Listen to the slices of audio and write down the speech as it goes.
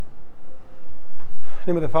In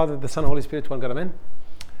the name of the Father, the Son, and Holy Spirit, one God, Amen.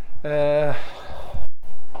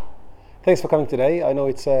 Thanks for coming today. I know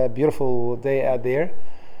it's a beautiful day out there.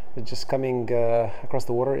 We're just coming across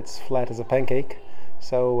the water. It's flat as a pancake.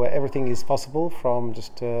 So everything is possible, from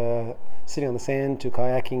just sitting on the sand to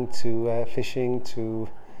kayaking to fishing to...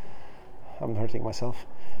 I'm hurting myself.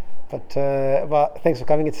 But thanks for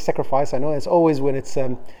coming. It's a sacrifice. I know it's always when it's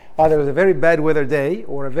either a very bad weather day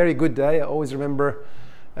or a very good day. I always remember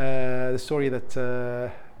the story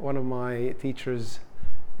that one of my teachers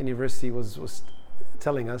in university was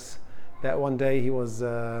telling us, that one day he was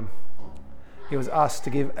asked to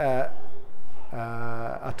give a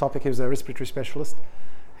topic. He was a respiratory specialist.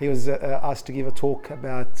 He was asked to give a talk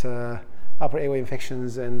about upper airway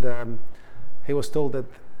infections, and he was told that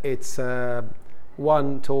it's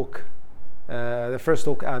one talk, the first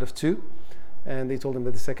talk out of two, and they told him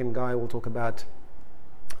that the second guy will talk about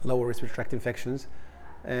lower respiratory tract infections.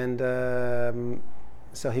 And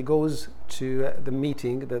so he goes to the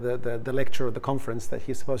meeting, the lecture or the conference that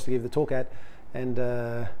he's supposed to give the talk at, and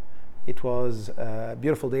it was a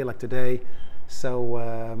beautiful day like today. So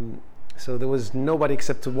there was nobody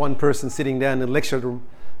except one person sitting down in the lecture room.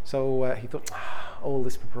 So he thought, all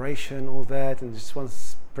this preparation, all that, and just one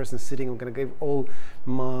person sitting, I'm going to give all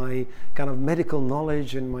my kind of medical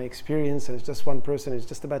knowledge and my experience, and it's just one person is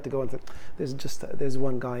just about to go. And there's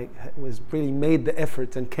one guy who has really made the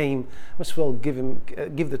effort and came. Might as well give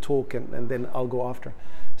the talk, and then I'll go after.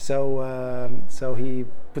 So he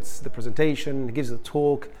puts the presentation, he gives the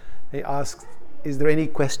talk. He asks, "Is there any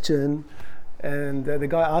question?" And the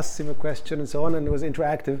guy asks him a question, and so on, and it was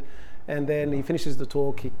interactive. And then he finishes the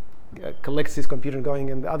talk. He collects his computer and going,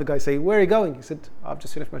 and the other guy say, "Where are you going?" He said, "I've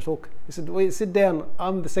just finished my talk." He said, "Wait, sit down.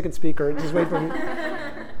 I'm the second speaker. Just wait for me."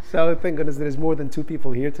 So thank goodness there is more than two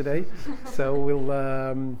people here today. So we'll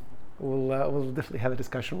definitely have a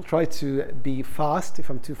discussion. We'll try to be fast. If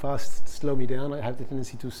I'm too fast, slow me down. I have the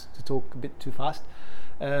tendency to talk a bit too fast.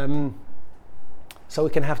 So we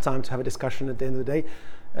can have time to have a discussion at the end of the day.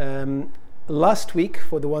 Last week,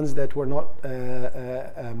 for the ones that were not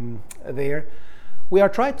there, we are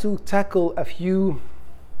trying to tackle a few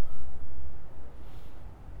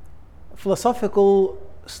philosophical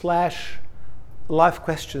 / life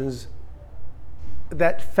questions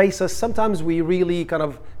that face us. Sometimes we really kind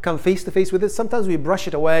of come face to face with it. Sometimes we brush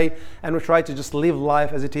it away and we try to just live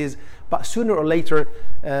life as it is. But sooner or later,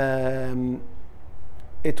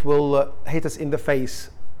 it will hit us in the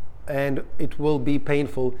face, and it will be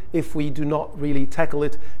painful if we do not really tackle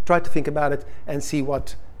it, try to think about it, and see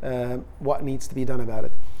what needs to be done about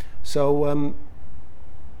it. So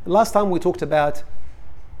last time we talked about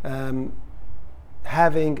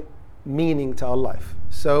having meaning to our life.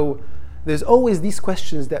 So there's always these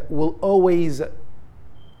questions that will always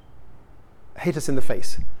hit us in the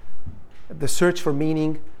face. The search for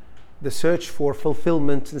meaning, the search for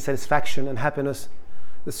fulfillment and satisfaction and happiness,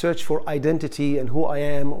 the search for identity and who I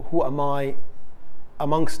am, who am I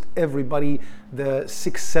amongst everybody, the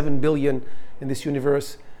 6-7 billion in this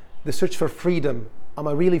universe, the search for freedom. Am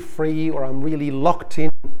I really free, or I'm really locked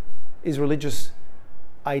in? Is religious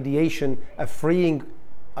ideation a freeing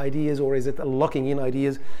ideas, or is it a locking in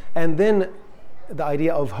ideas? And then the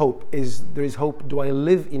idea of hope. There is hope. Do I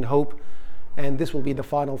live in hope? And this will be the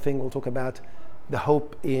final thing we'll talk about, the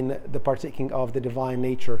hope in the partaking of the divine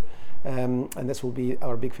nature. And this will be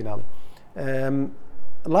our big finale.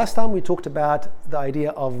 Last time we talked about the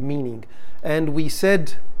idea of meaning, and we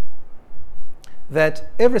said that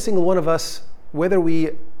every single one of us, whether we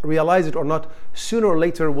realize it or not, sooner or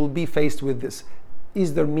later will be faced with this.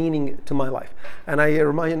 Is there meaning to my life? And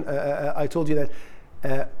I told you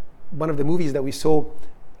that one of the movies that we saw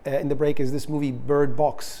in the break is this movie Bird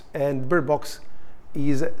Box. And Bird Box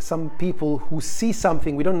is some people who see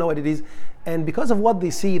something, we don't know what it is, and because of what they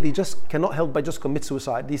see, they just cannot help but just commit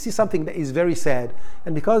suicide. They see something that is very sad,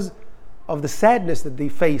 and because of the sadness that they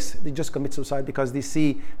face, they just commit suicide because they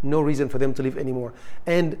see no reason for them to live anymore.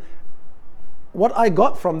 And what I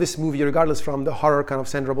got from this movie, regardless from the horror kind of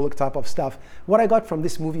Sandra Bullock type of stuff, what I got from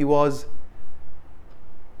this movie was,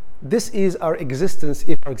 this is our existence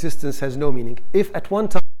if our existence has no meaning. If at one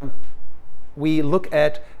time we look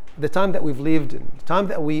at the time that we've lived, and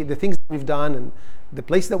the things that we've done, and the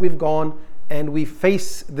place that we've gone, and we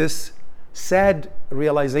face this sad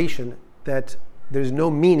realization that there's no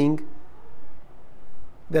meaning,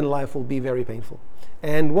 then life will be very painful.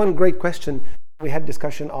 And one great question we had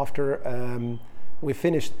discussion after we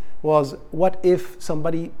finished was, what if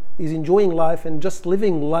somebody is enjoying life and just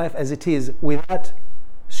living life as it is without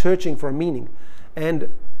searching for meaning? And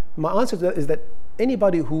my answer to that is that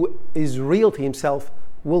anybody who is real to himself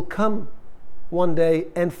will come one day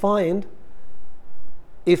and find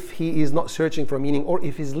if he is not searching for meaning, or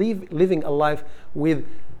if he's living a life with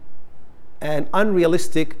an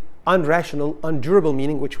unrealistic, unrational, undurable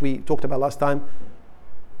meaning, which we talked about last time,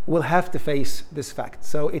 will have to face this fact.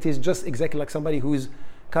 So it is just exactly like somebody who's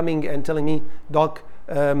coming and telling me, Doc,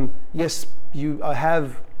 yes, I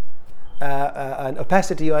have an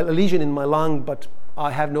opacity, a lesion in my lung, but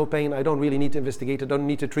I have no pain. I don't really need to investigate. I don't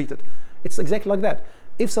need to treat it. It's exactly like that.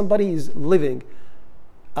 If somebody is living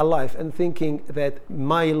a life and thinking that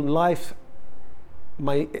my life,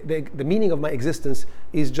 the meaning of my existence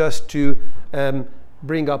is just to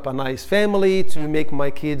bring up a nice family, to make my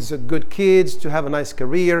kids good kids, to have a nice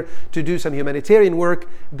career, to do some humanitarian work,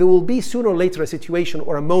 there will be sooner or later a situation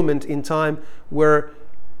or a moment in time where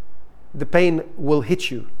the pain will hit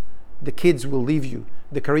you, the kids will leave you,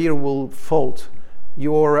 the career will fault,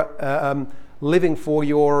 your living for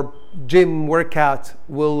your gym workout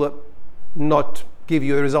will not give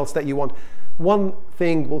you the results that you want. One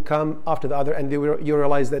thing will come after the other, and you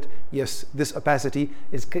realize that yes, this opacity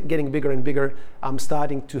is getting bigger and bigger. I'm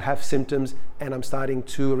starting to have symptoms, and I'm starting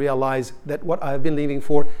to realize that what I've been living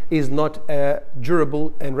for is not a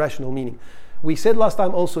durable and rational meaning. We said last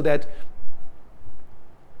time also that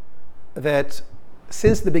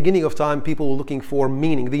since the beginning of time, people were looking for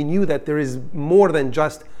meaning. They knew that there is more than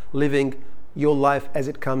just living your life as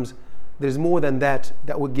it comes. There's more than that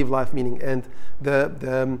would give life meaning. And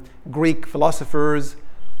the Greek philosophers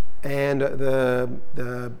and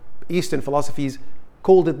the Eastern philosophies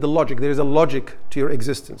called it the logic. There is a logic to your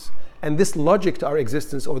existence. And this logic to our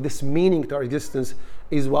existence, or this meaning to our existence,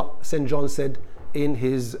 is what St. John said in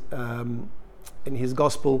his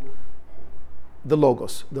gospel, the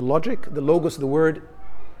logos. The logic, the logos, the word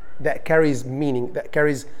that carries meaning, that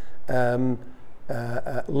carries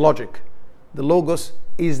logic. The logos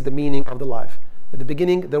is the meaning of the life. At the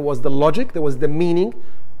beginning there was the logic, there was the meaning,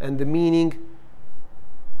 and the meaning,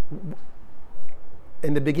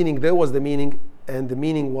 in the beginning there was the meaning, and the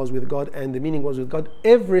meaning was with God, and the meaning was with God.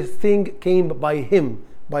 Everything came by him,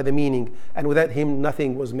 by the meaning, and without him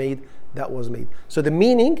nothing was made that was made. So the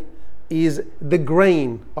meaning is the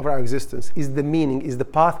grain of our existence, is the meaning, is the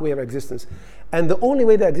pathway of our existence. And the only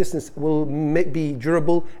way that existence will be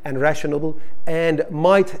durable and rational and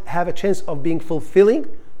might have a chance of being fulfilling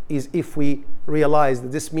is if we realize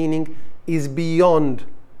that this meaning is beyond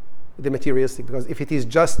the materialistic. Because if it is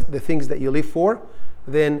just the things that you live for,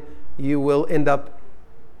 then you will end up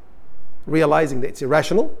realizing that it's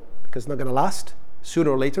irrational, because it's not going to last.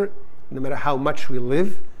 Sooner or later, no matter how much we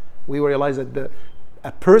live, we will realize that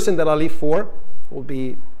a person that I live for will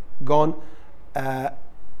be gone.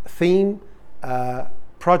 Theme,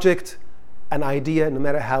 project, an idea, no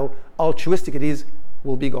matter how altruistic it is,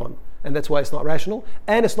 will be gone. And that's why it's not rational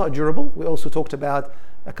and it's not durable. We also talked about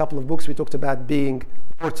a couple of books. We talked about Being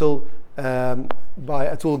Mortal by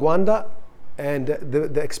Atul Gawande, and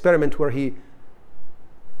the experiment where he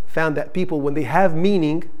found that people, when they have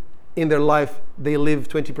meaning in their life, they live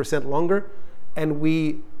 20% longer. And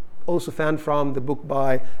we also found from the book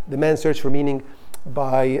by The Man's Search for Meaning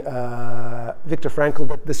by Viktor Frankl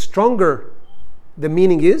that the stronger the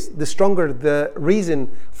meaning is, the stronger the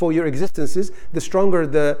reason for your existence is, the stronger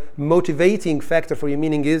the motivating factor for your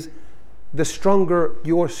meaning is, the stronger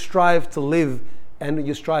your strive to live and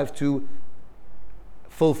you strive to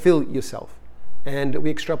fulfill yourself. And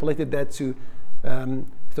we extrapolated that to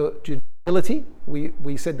ability.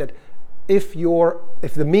 We said that if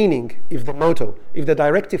the meaning, if the motto, if the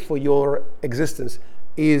directive for your existence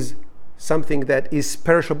is something that is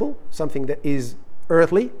perishable, something that is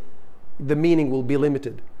earthly, the meaning will be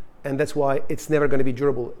limited. And that's why it's never going to be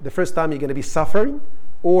durable. The first time you're going to be suffering,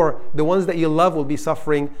 or the ones that you love will be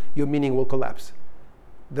suffering, your meaning will collapse.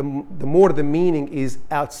 The more the meaning is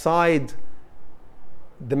outside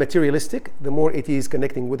the materialistic, the more it is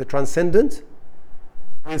connecting with the transcendent,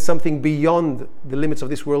 and something beyond the limits of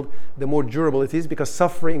this world, the more durable it is, because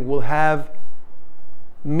suffering will have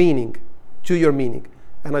meaning to your meaning.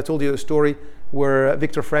 And I told you a story where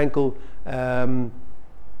Viktor Frankl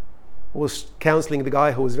was counseling the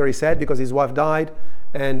guy who was very sad because his wife died,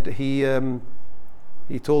 and he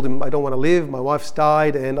told him, I don't want to live, my wife's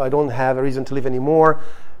died and I don't have a reason to live anymore,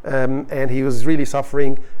 and he was really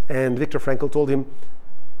suffering. And Viktor Frankl told him,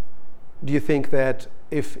 do you think that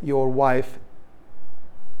if your wife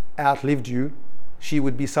outlived you, she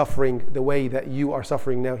would be suffering the way that you are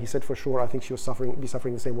suffering now? He said, for sure, I think she was be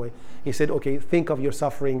suffering the same way. He said, okay, think of your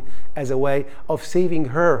suffering as a way of saving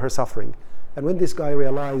her suffering. And when this guy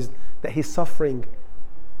realized that his suffering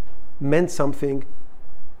meant something,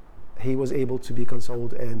 he was able to be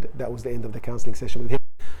consoled, and that was the end of the counseling session with him.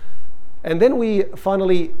 And then we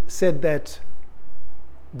finally said that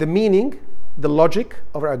the meaning the logic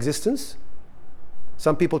of our existence.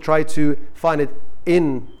 Some people try to find it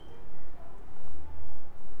in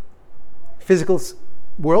physical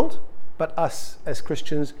world, but us as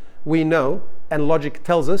Christians, we know, and logic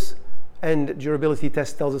tells us, and durability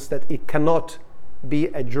test tells us that it cannot be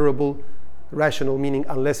a durable, rational meaning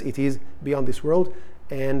unless it is beyond this world.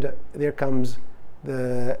 And there comes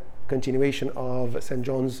the continuation of St.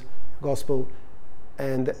 John's Gospel,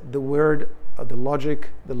 and the word, the logic,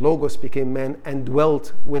 the Logos became man and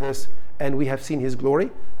dwelt with us, and we have seen his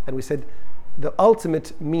glory. And we said the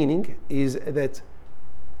ultimate meaning is that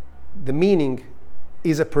the meaning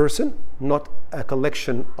is a person, not a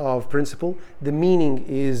collection of principle. The meaning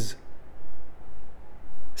is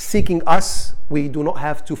seeking us. We do not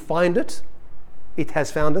have to find it. It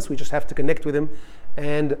has found us. We just have to connect with him.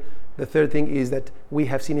 And the third thing is that we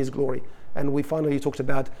have seen his glory. And we finally talked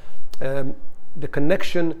about the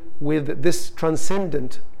connection with this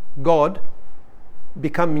transcendent God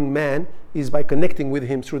becoming man is by connecting with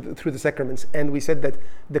him through the sacraments. And we said that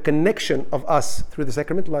the connection of us through the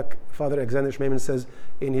sacrament, like Father Alexander Schmemann says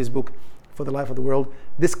in his book For the Life of the World,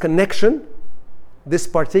 this connection, this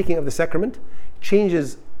partaking of the sacrament,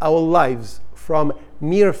 changes our lives from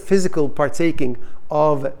mere physical partaking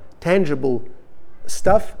of tangible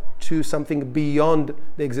stuff to something beyond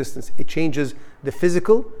the existence. It changes the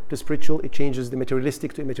physical to spiritual, it changes the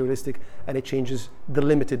materialistic to immaterialistic, and it changes the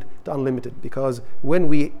limited to unlimited. Because when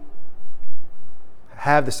we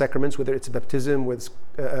have the sacraments, whether it's baptism, whether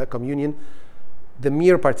it's communion, the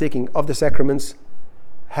mere partaking of the sacraments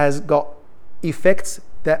has got effects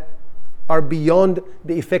that are beyond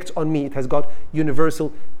the effects on me. It has got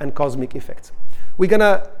universal and cosmic effects. We're going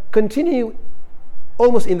to continue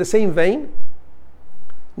almost in the same vein.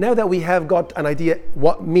 Now that we have got an idea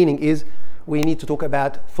what meaning is, we need to talk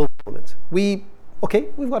about fulfillment. We've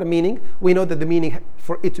got a meaning. We know that the meaning,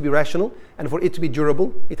 for it to be rational and for it to be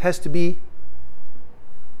durable, it has to be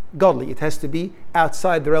godly. It has to be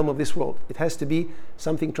outside the realm of this world. It has to be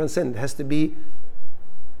something transcendent. It has to be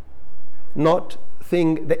not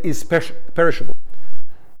thing that is perishable.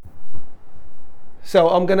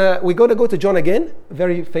 So we're gonna go to John again,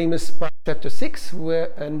 very famous chapter 6,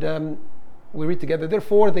 and we read together.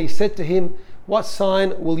 Therefore they said to him, what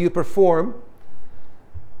sign will you perform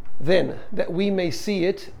then, that we may see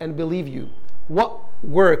it and believe you? What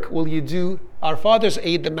work will you do? Our fathers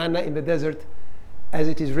ate the manna in the desert, as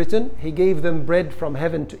it is written, he gave them bread from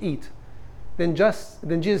heaven to eat. Then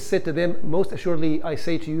Jesus said to them, most assuredly I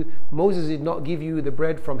say to you, Moses did not give you the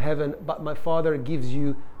bread from heaven, but my Father gives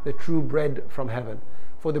you the true bread from heaven.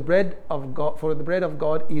 For the bread of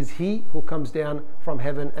God is he who comes down from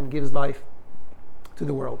heaven and gives life to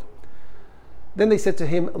the world. Then they said to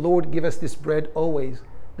him, Lord, give us this bread always.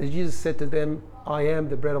 Then Jesus said to them, I am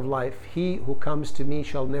the bread of life. He who comes to me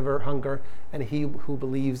shall never hunger, and he who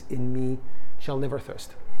believes in me shall never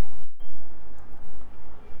thirst.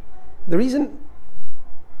 The reason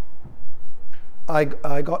I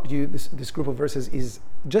got you this group of verses is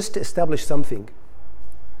just to establish something,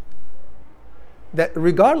 that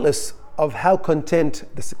regardless of how content,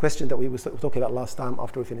 this is the question that we were talking about last time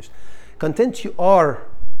after we finished, content you are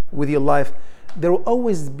with your life, there will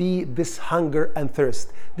always be this hunger and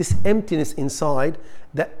thirst, this emptiness inside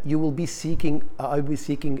that you will be seeking, I will be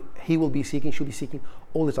seeking, he will be seeking, she'll be seeking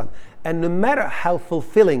all the time. And no matter how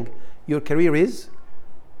fulfilling your career is,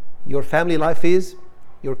 your family life is,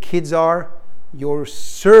 your kids are, your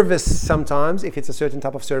service sometimes, if it's a certain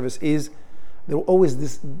type of service, is, there will always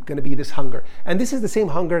going to be this hunger. And this is the same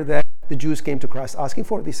hunger that the Jews came to Christ asking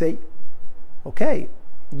for. They say, okay,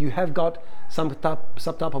 you have got some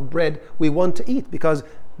type of bread we want to eat, because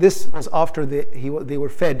this was after they were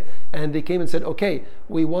fed, and they came and said, okay,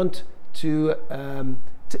 we want to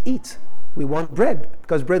eat. We want bread,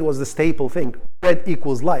 because bread was the staple thing. Bread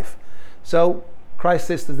equals life. So Christ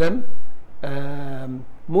says to them,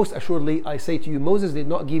 most assuredly I say to you, Moses did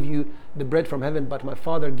not give you the bread from heaven, but my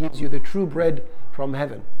Father gives you the true bread from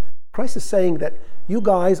heaven. Christ is saying that you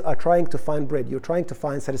guys are trying to find bread, you're trying to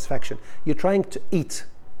find satisfaction, you're trying to eat.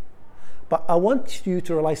 But I want you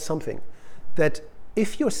to realize something, that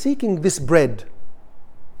if you're seeking this bread,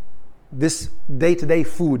 this day-to-day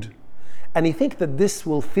food, and you think that this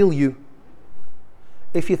will fill you,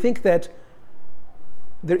 if you think that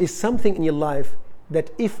there is something in your life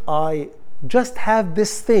that if I just have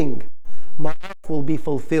this thing, my life will be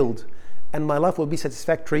fulfilled and my life will be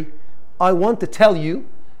satisfactory, I want to tell you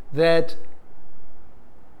that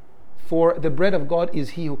for the bread of God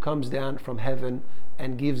is he who comes down from heaven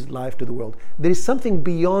and gives life to the world. There is something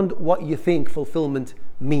beyond what you think fulfillment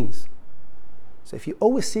means. So if you're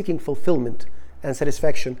always seeking fulfillment and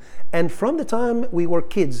satisfaction, and from the time we were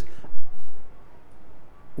kids,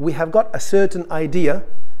 we have got a certain idea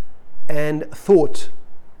and thought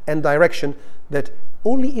and direction that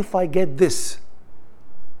only if I get this,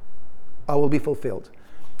 I will be fulfilled.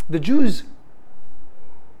 The Jews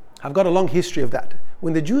have got a long history of that.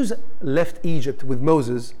 When the Jews left Egypt with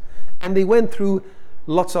Moses, and they went through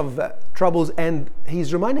lots of troubles, and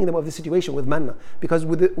he's reminding them of the situation with manna, because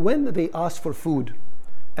when they asked for food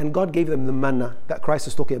and God gave them the manna that Christ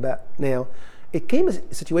is talking about now, it came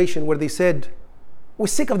a situation where they said, we're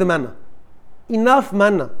sick of the manna. Enough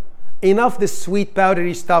manna. Enough this sweet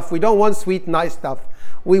powdery stuff. We don't want sweet nice stuff.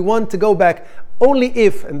 We want to go back only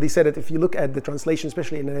if, and they said it, if you look at the translation,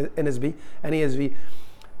 especially in NSV and ESV,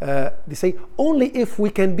 they say, only if we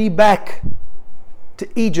can be back to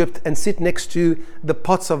Egypt and sit next to the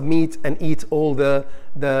pots of meat and eat all the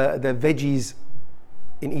veggies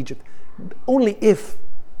in Egypt. Only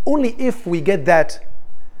if we get that.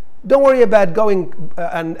 Don't worry about going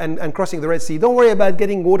and crossing the Red Sea. Don't worry about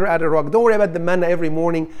getting water out of the rock. Don't worry about the manna every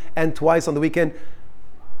morning and twice on the weekend.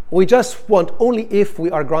 We just want only if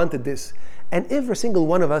we are granted this. And every single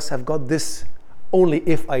one of us have got this only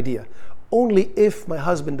if idea. Only if my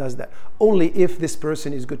husband does that. Only if this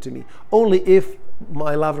person is good to me. Only if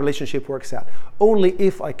my love relationship works out. Only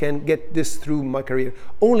if I can get this through my career.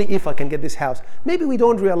 Only if I can get this house. Maybe we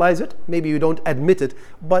don't realize it. Maybe we don't admit it.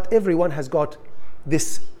 But everyone has got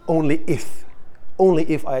this only if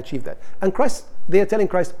I achieve that. And Christ, they are telling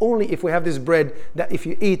Christ, only if we have this bread that if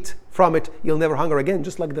you eat from it, you'll never hunger again.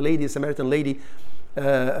 Just like the Samaritan lady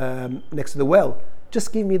next to the well.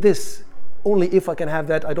 Just give me this. Only if I can have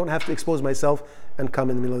that, I don't have to expose myself and come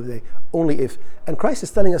in the middle of the day. Only if. And Christ is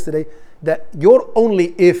telling us today that your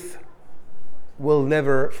only if will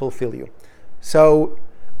never fulfill you. So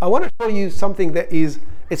I want to show you something that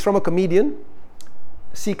it's from a comedian,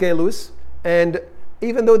 C.K. Lewis. And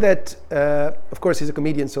even though that, of course, he's a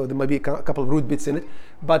comedian, so there might be a couple of rude bits in it,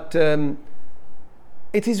 but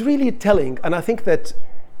it is really telling. And I think that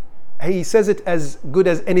he says it as good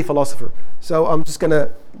as any philosopher. So I'm just going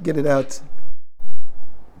to get it out.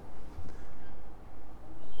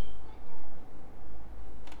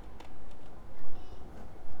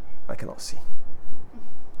 I cannot see.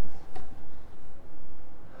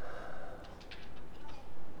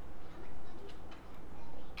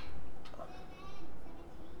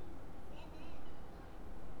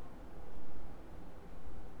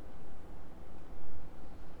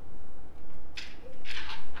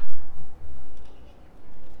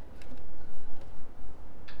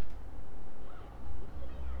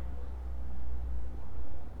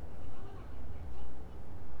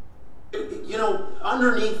 You know,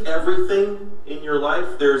 underneath everything in your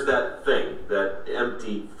life, there's that thing, that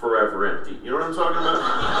empty, forever empty. You know what I'm talking about?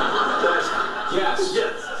 Yes.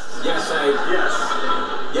 Yes. Yes.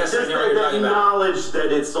 Just that knowledge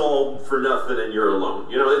that it's all for nothing and you're alone.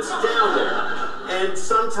 You know, it's down there. And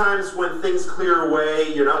sometimes when things clear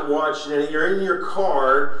away, you're not watching it, you're in your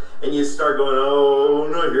car, and you start going, oh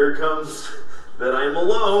no, here comes that I'm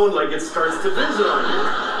alone, like it starts to visit on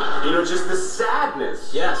you. You know, just the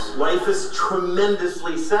sadness. Yes. Life is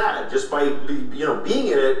tremendously sad just by, being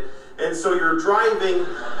in it. And so you're driving,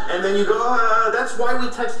 and then you go, that's why we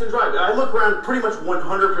text and drive. I look around, pretty much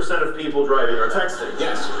 100% of people driving are texting.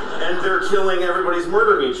 Yes. And they're killing, everybody's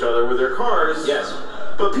murdering each other with their cars. Yes.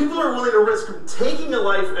 But people are willing to risk taking a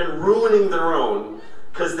life and ruining their own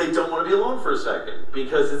because they don't want to be alone for a second.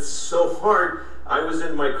 Because it's so hard. I was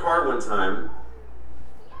in my car one time.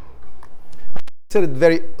 Said it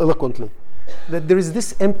very eloquently, that there is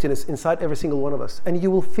this emptiness inside every single one of us, and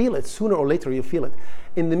you will feel it sooner or later. You'll feel it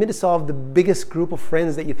in the midst of the biggest group of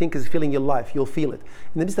friends that you think is filling your life. You'll feel it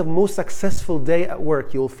in the midst of most successful day at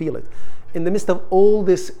work. You'll feel it in the midst of all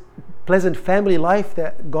this pleasant family life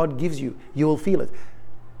that God gives you. You will feel it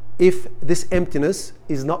if this emptiness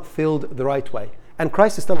is not filled the right way. And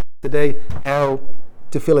Christ is telling us today how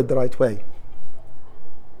to fill it the right way.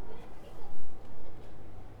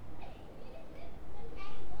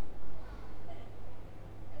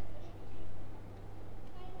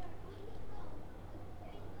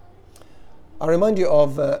 I remind you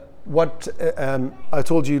of what I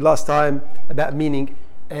told you last time about meaning,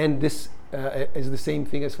 and this is the same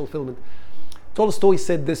thing as fulfillment. Tolstoy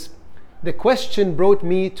said this: the question brought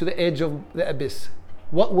me to the edge of the abyss.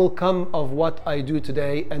 What will come of what I do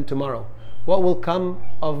today and tomorrow? What will come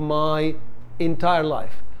of my entire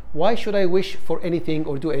life? Why should I wish for anything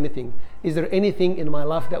or do anything? Is there anything in my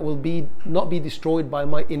life that will not be destroyed by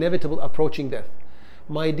my inevitable approaching death?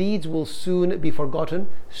 My deeds will soon be forgotten,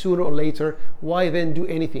 sooner or later. Why then do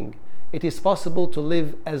anything? It is possible to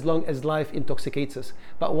live as long as life intoxicates us.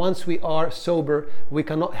 But once we are sober, we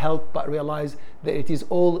cannot help but realize that it is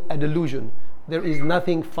all a delusion. There is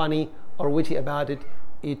nothing funny or witty about it.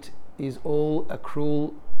 It is all a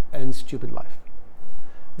cruel and stupid life.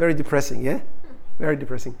 Very depressing, yeah? Very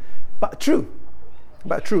depressing. But true.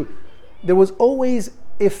 There was always,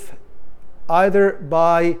 if either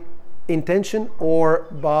by intention or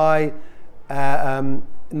by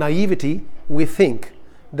naivety, we think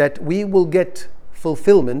that we will get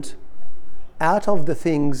fulfillment out of the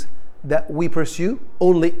things that we pursue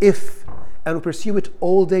only if, and we pursue it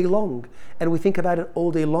all day long, and we think about it all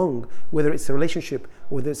day long, whether it's a relationship,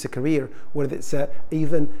 whether it's a career, whether it's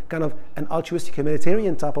even kind of an altruistic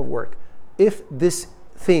humanitarian type of work. If this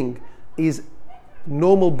thing is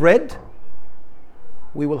normal bread,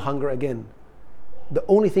 we will hunger again. The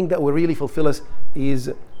only thing that will really fulfill us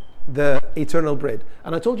is the eternal bread.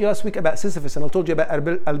 And I told you last week about Sisyphus, and I told you about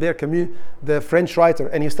Albert Camus, the French writer,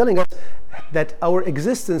 and he was telling us that our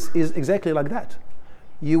existence is exactly like that.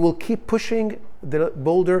 You will keep pushing the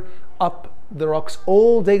boulder up the rocks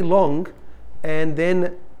all day long, and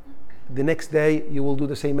then the next day you will do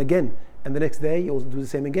the same again, and the next day you will do the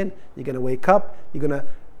same again. You're going to wake up, you're going to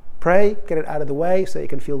pray, get it out of the way so you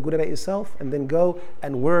can feel good about yourself, and then go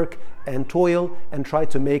and work and toil and try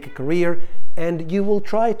to make a career, and you will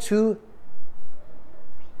try to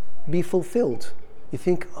be fulfilled. You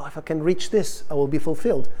think, oh, if I can reach this, I will be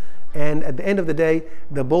fulfilled. And at the end of the day,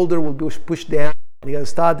 the boulder will be pushed down, and you're going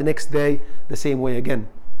to start the next day the same way again.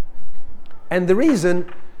 And the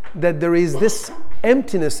reason that there is this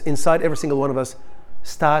emptiness inside every single one of us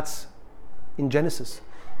starts in Genesis.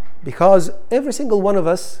 Because every single one of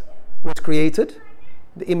us was created,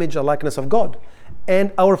 the image and likeness of God.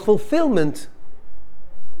 And our fulfillment,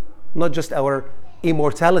 not just our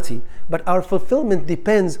immortality, but our fulfillment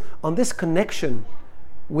depends on this connection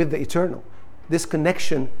with the eternal, this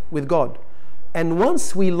connection with God. And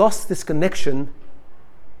once we lost this connection,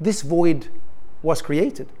 this void was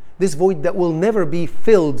created. This void that will never be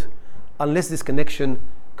filled unless this connection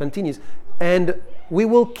continues. And we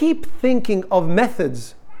will keep thinking of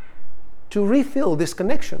methods to refill this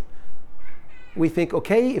connection. We think,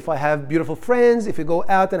 okay, if I have beautiful friends, if we go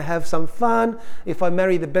out and have some fun, if I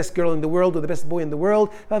marry the best girl in the world or the best boy in the world,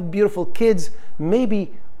 if I have beautiful kids,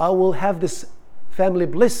 maybe I will have this family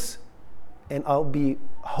bliss and I'll be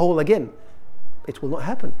whole again. It will not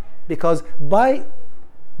happen, because by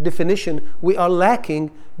definition we are lacking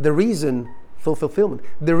the reason for fulfillment,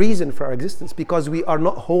 the reason for our existence, because we are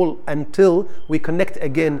not whole until we connect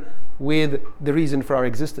again with the reason for our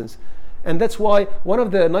existence. And that's why one of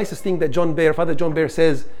the nicest things that Father John Bear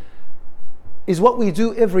says is what we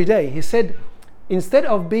do every day. He said, instead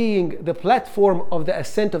of being the platform of the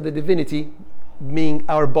ascent of the divinity, being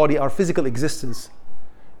our body, our physical existence,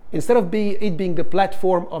 instead of it being the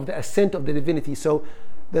platform of the ascent of the divinity, so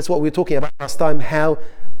that's what we were talking about last time, how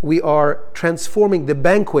we are transforming the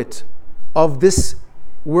banquet of this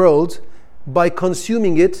world by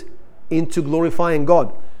consuming it into glorifying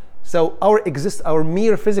God. So our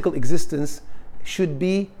mere physical existence should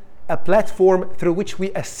be a platform through which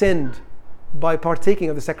we ascend by partaking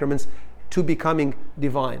of the sacraments to becoming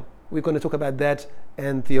divine. We're going to talk about that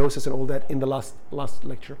and theosis and all that in the last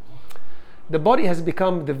lecture. The body has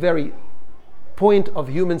become the very point of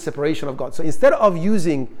human separation of God. So instead of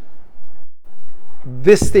using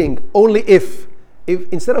this thing only if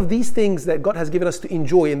instead of these things that God has given us to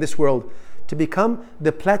enjoy in this world to become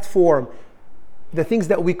the platform, the things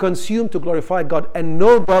that we consume to glorify God and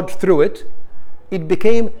know God through it, it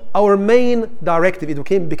became our main directive,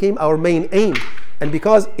 it became our main aim. And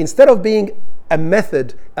because instead of being a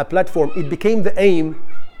method, a platform, it became the aim,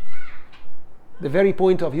 the very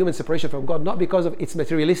point of human separation from God, not because of its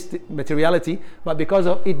materiality, but because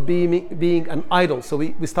of it being an idol. So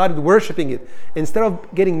we started worshipping it. Instead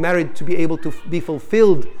of getting married to be able to be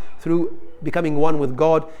fulfilled through becoming one with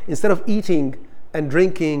God, instead of eating and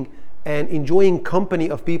drinking and enjoying company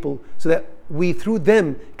of people so that we through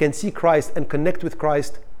them can see Christ and connect with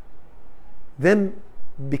Christ, them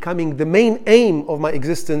becoming the main aim of my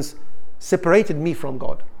existence separated me from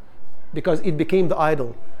God, because it became the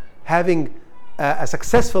idol. Having a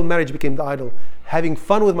successful marriage became the idol. Having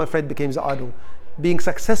fun with my friend became the idol. Being a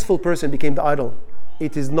successful person became the idol.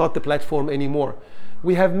 It is not the platform anymore.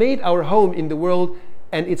 We have made our home in the world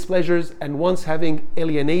and its pleasures, and once having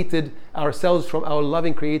alienated ourselves from our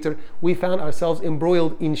loving Creator, we found ourselves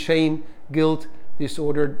embroiled in shame, guilt,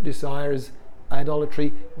 disordered desires,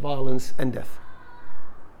 idolatry, violence, and death.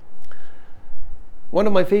 One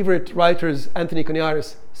of my favorite writers, Anthony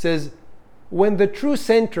Coniaris, says, when the true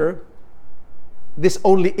center, this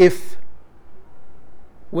only if,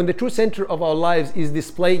 when the true center of our lives is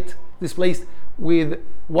displaced with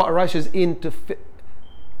what rushes in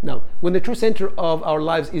Now, when the true center of our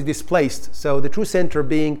lives is displaced, so the true center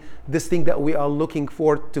being this thing that we are looking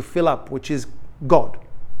for to fill up, which is God.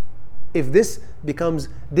 If this becomes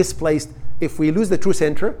displaced, if we lose the true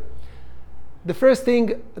center, the first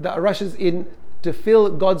thing that rushes in to fill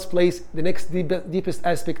God's place, the next deepest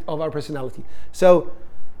aspect of our personality. So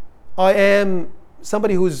I am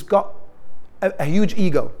somebody who's got a huge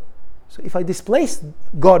ego. So if I displace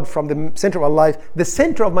God from the center of our life, the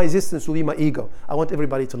center of my existence will be my ego. I want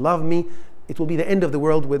everybody to love me. It will be the end of the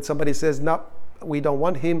world when somebody says, no, we don't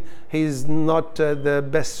want him. He's not the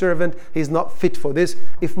best servant. He's not fit for this.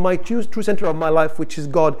 If my true center of my life, which is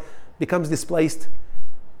God, becomes displaced,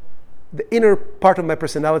 the inner part of my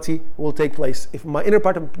personality will take place. If my inner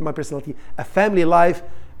part of my personality, a family life,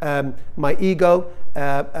 my ego,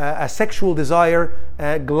 a sexual desire,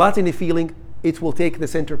 a gluttony feeling, it will take the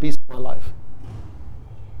centerpiece of my life.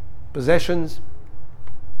 Possessions.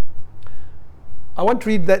 I want to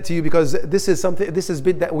read that to you because this is a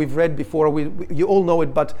bit that we've read before. You all know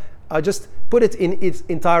it, but I just put it in its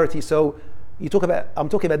entirety. So I'm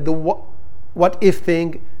talking about the what if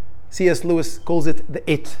thing. C.S. Lewis calls it the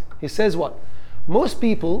it. He says what? Most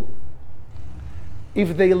people,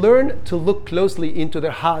 if they learn to look closely into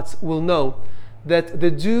their hearts, will know that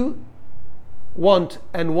they do want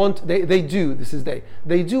and want, they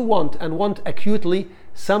do want and want acutely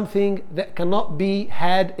something that cannot be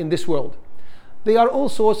had in this world. There are all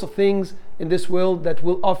sorts of things in this world that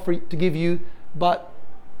will offer to give you, but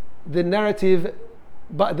the narrative,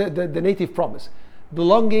 but the native promise, the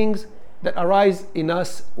longings that arise in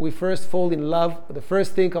us, we first fall in love, the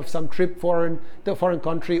first think of some trip to a foreign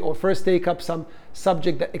country, or first take up some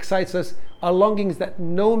subject that excites us, are longings that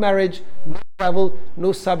no marriage, no travel,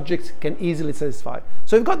 no subject can easily satisfy.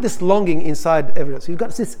 So you've got this longing inside every us. You've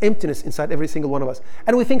got this emptiness inside every single one of us.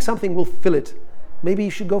 And we think something will fill it. Maybe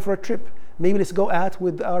you should go for a trip. Maybe let's go out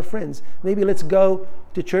with our friends. Maybe let's go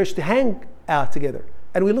to church to hang out together.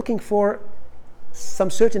 And we're looking for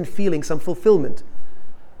some certain feeling, some fulfillment.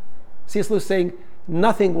 C.S. Lewis saying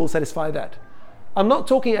nothing will satisfy that. I'm not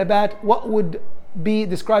talking about what would be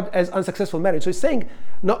described as unsuccessful marriage. So he's saying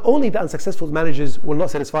not only the unsuccessful marriages will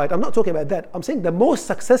not satisfy it. I'm not talking about that. I'm saying the most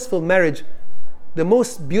successful marriage, the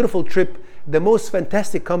most beautiful trip, the most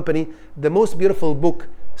fantastic company, the most beautiful book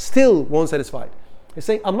still won't satisfy it. He's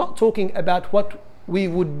saying I'm not talking about what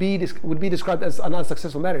would be described as an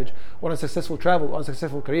unsuccessful marriage or unsuccessful travel or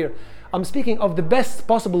unsuccessful career. I'm speaking of the best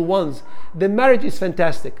possible ones. The marriage is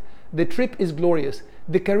fantastic. The trip is glorious.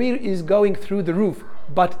 The career is going through the roof.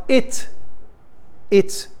 But it's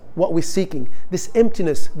what we're seeking. This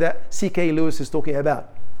emptiness that C.K. Lewis is talking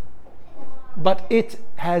about. But it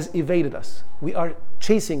has evaded us. We are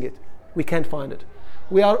chasing it. We can't find it.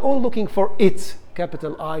 We are all looking for it,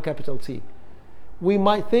 capital I, capital T. We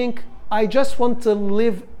might think, I just want to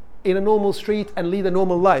live in a normal street and lead a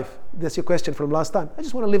normal life. That's your question from last time. I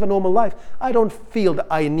just want to live a normal life. I don't feel that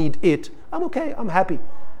I need it. I'm okay, I'm happy.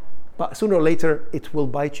 But sooner or later, it will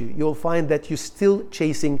bite you. You'll find that you're still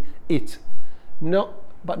chasing it. No,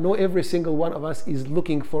 but not every single one of us is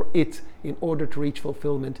looking for it in order to reach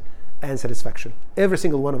fulfillment and satisfaction. Every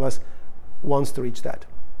single one of us wants to reach that.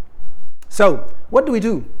 So, what do we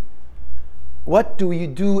do? What do we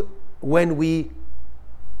do when we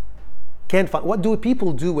can't find? What do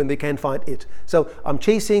people do when they can't find it? So, I'm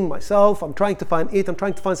chasing myself. I'm trying to find it. I'm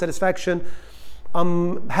trying to find satisfaction.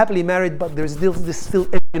 I'm happily married, but there's still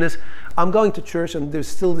emptiness. I'm going to church, and there's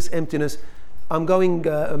still this emptiness. I'm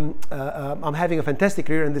having a fantastic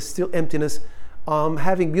career, and there's still emptiness. I'm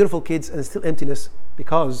having beautiful kids, and still emptiness,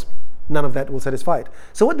 because none of that will satisfy it.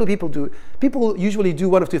 So what do? People usually do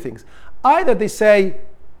one of two things. Either they say,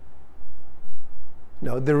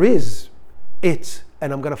 no, there is it,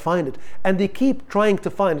 and I'm going to find it. And they keep trying to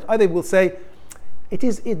find it. Either they will say, it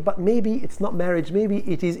is it, but maybe it's not marriage. Maybe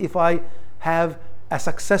it is if I have a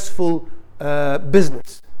successful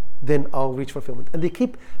business, then I'll reach fulfillment. And they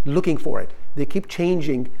keep looking for it. They keep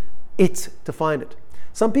changing it to find it.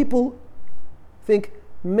 Some people think,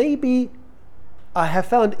 maybe I have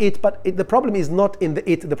found it, but the problem is not in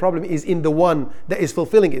the it. The problem is in the one that is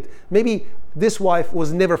fulfilling it. Maybe this wife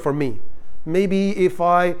was never for me. Maybe if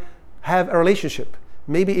I have a relationship,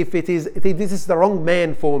 maybe if this is the wrong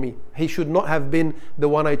man for me, he should not have been the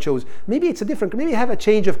one I chose. Maybe it's maybe I have a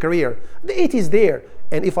change of career. The it is there.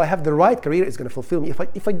 And if I have the right career, it's going to fulfill me.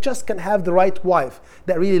 If I just can have the right wife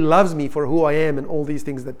that really loves me for who I am and all these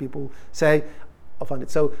things that people say, I'll find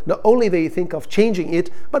it. So not only they think of changing it,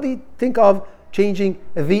 but they think of changing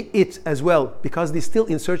the it as well, because they're still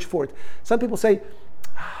in search for it. Some people say,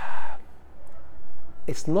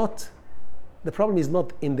 the problem is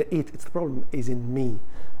not in the it, the problem is in me.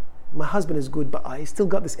 my husband is good, but I still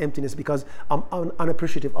got this emptiness because I'm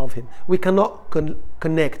unappreciative of him. We cannot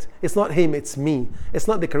connect. It's not him, it's me. It's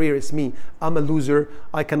not the career, it's me. I'm a loser.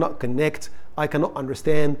 I cannot connect. I cannot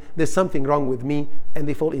understand. There's something wrong with me. And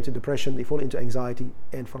they fall into depression, they fall into anxiety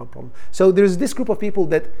and fall problem. So there's this group of people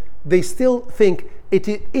that they still think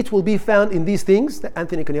it will be found in these things that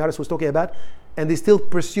Anthony Coniaris was talking about, and they still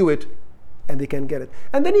pursue it and they can get it.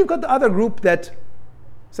 And then you've got the other group that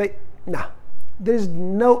say, nah, there's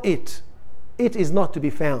no it. It is not to be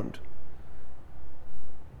found.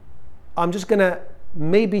 I'm just going to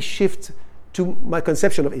maybe shift to my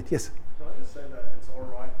conception of it. Yes? Can I just say that it's all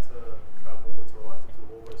right to travel, it's all right to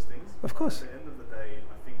do all those things? Of course. At the end of the day,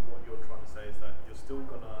 I think what you're trying to say is that you're still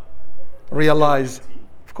going to Realize. empty,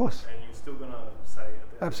 Of course. and you're still going to say at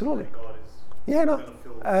the end Absolutely. of the day, God is Yeah, no, going to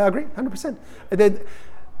fill. I agree, 100%. But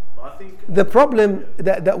I think The problem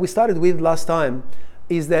that we started with last time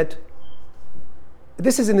is that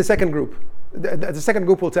this is in the second group. The second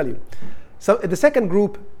group will tell you. So the second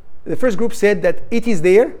group, the first group said that it is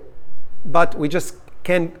there, but we just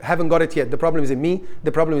haven't got it yet. The problem is in me.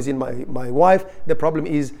 The problem is in my wife. The problem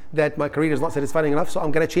is that my career is not satisfying enough, so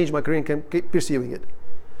I'm going to change my career and can keep pursuing it.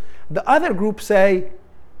 The other group say,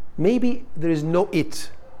 maybe there is no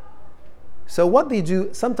it. So what they do,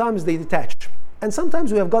 sometimes they detach. And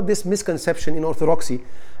sometimes we have got this misconception in Orthodoxy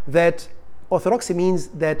that Orthodoxy means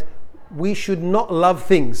that we should not love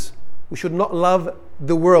things. We should not love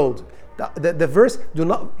the world. The verse, do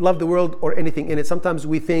not love the world or anything in it. Sometimes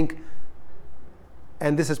we think,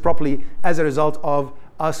 and this is probably as a result of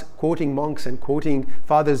us quoting monks and quoting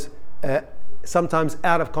fathers, sometimes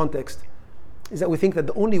out of context, is that we think that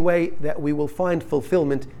the only way that we will find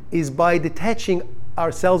fulfillment is by detaching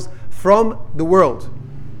ourselves from the world.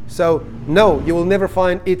 So no, you will never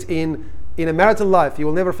find it in a marital life. You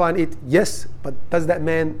will never find it, yes, but does that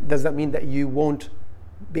mean that you won't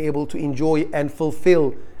be able to enjoy and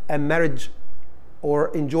fulfill a marriage, or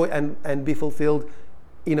enjoy and be fulfilled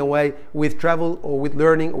in a way with travel or with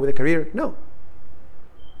learning or with a career? No.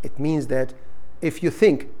 It means that if you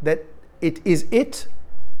think that it is it,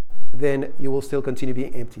 then you will still continue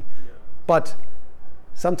being empty. Yeah. But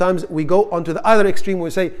sometimes we go onto the other extreme where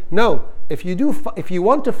we say, no, if you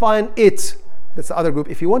want to find it, that's the other group,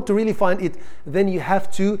 if you want to really find it, then you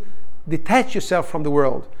have to detach yourself from the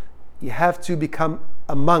world. You have to become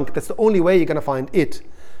a monk. That's the only way you're going to find it.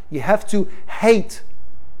 You have to hate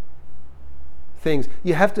things.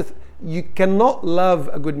 You cannot love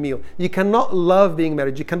a good meal. You cannot love being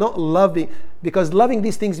married. You cannot love because loving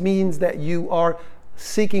these things means that you are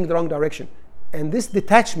seeking the wrong direction. And this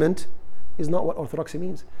detachment is not what Orthodoxy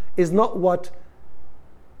means. Is not what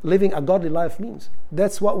living a godly life means.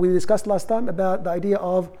 That's what we discussed last time about the idea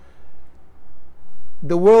of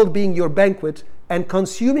the world being your banquet, and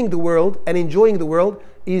consuming the world and enjoying the world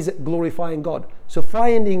is glorifying God. So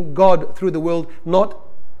finding God through the world, not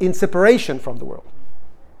in separation from the world.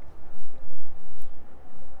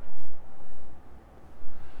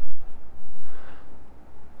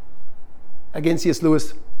 Again, C.S.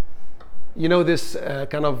 Lewis, you know this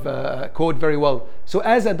kind of quote very well. So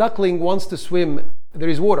as a duckling wants to swim, there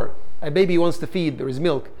is water. A baby wants to feed, there is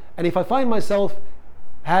milk. And if I find myself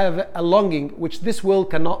have a longing which this world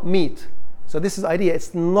cannot meet, so this is the idea.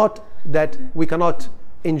 It's not that we cannot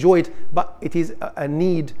enjoy it, but it is a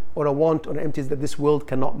need or a want or an emptiness that this world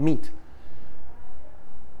cannot meet.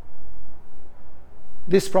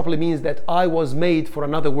 This probably means that I was made for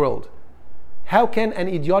another world. How can an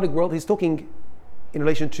idiotic world, he's talking in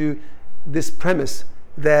relation to this premise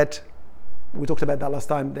that we talked about that last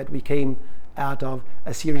time, that we came out of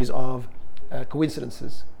a series of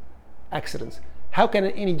coincidences, accidents. How can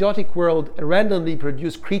an idiotic world randomly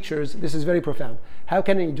produce creatures? This is very profound. How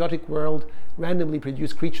can an idiotic world randomly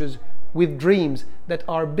produce creatures with dreams that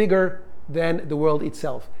are bigger than the world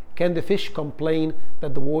itself? Can the fish complain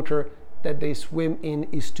that the water that they swim in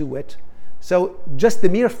is too wet? So just the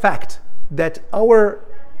mere fact that our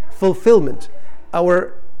fulfillment,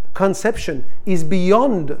 our conception is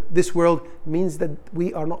beyond this world means that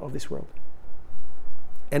we are not of this world.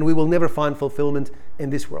 And we will never find fulfillment in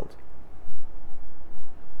this world.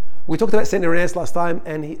 We talked about St. Irenaeus last time,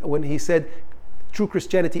 and when he said true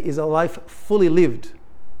Christianity is a life fully lived,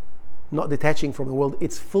 not detaching from the world.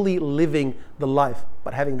 It's fully living the life,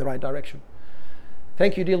 but having the right direction.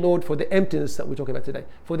 Thank you, dear Lord, for the emptiness that we're talking about today,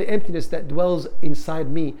 for the emptiness that dwells inside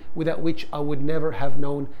me, without which I would never have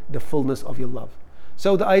known the fullness of your love.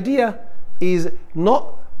 So the idea is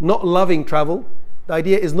not loving travel. The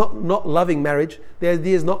idea is not loving marriage. The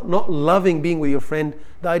idea is not loving being with your friend.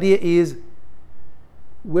 The idea is,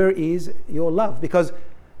 where is your love? Because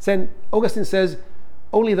St. Augustine says,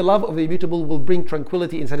 only the love of the immutable will bring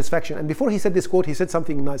tranquility and satisfaction. And before he said this quote, he said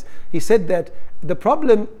something nice. He said that the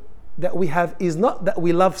problem that we have is not that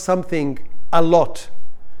we love something a lot.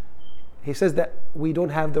 He says that we don't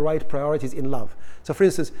have the right priorities in love. So for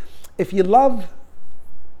instance, if you love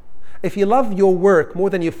your work more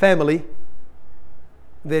than your family,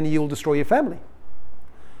 then you'll destroy your family.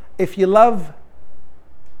 If you love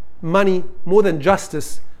money more than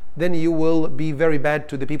justice, then you will be very bad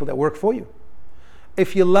to the people that work for you.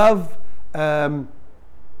 If you love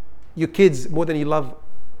your kids more than you love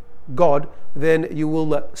God, then you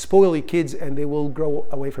will spoil your kids and they will grow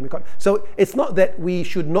away from your God. So it's not that we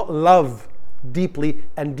should not love deeply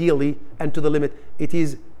and dearly and to the limit. It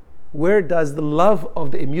is, where does the love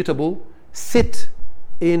of the immutable sit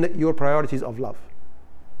in your priorities of love?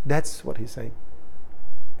 That's what he's saying.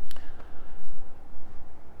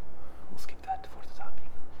 We'll skip that for the time being.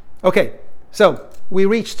 Okay, so we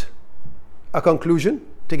reached a conclusion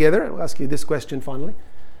together. I'll ask you this question finally.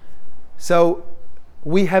 So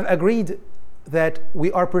we have agreed that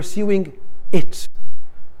we are pursuing it.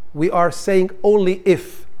 We are saying only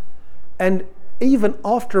if. And even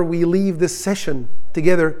after we leave this session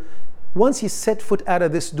together, once you set foot out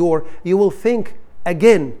of this door, you will think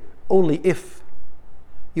again, only if.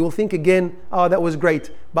 You will think again, oh, that was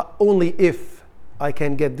great, but only if I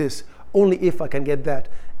can get this, only if I can get that.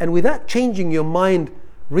 And without changing your mind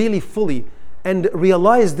really fully, and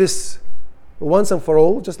realize this once and for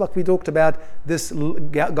all, just like we talked about this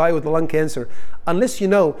guy with lung cancer, unless you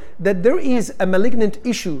know that there is a malignant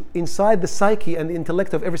issue inside the psyche and the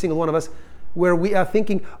intellect of every single one of us, where we are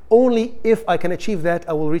thinking, only if I can achieve that,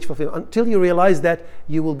 I will reach fulfillment. Until you realize that,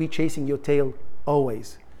 you will be chasing your tail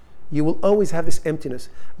always. You will always have this emptiness.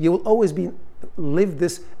 You will always live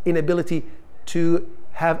this inability to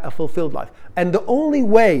have a fulfilled life. And the only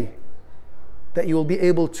way that you will be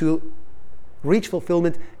able to reach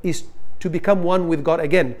fulfillment is to become one with God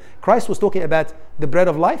again. Christ was talking about the bread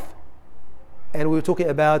of life, and we were talking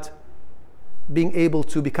about being able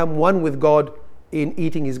to become one with God in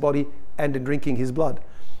eating his body and in drinking his blood.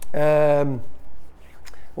 One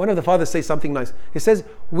of the fathers says something nice. He says,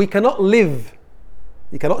 we cannot live,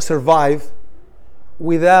 you cannot survive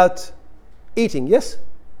without eating, yes?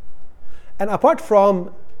 And apart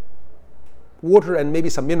from water and maybe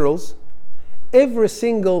some minerals, every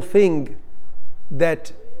single thing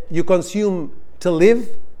that you consume to live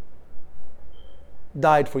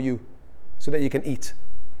died for you so that you can eat.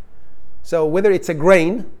 So whether it's a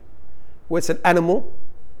grain, whether it's an animal,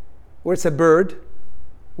 whether it's a bird,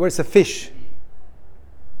 whether it's a fish,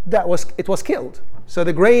 it was killed. So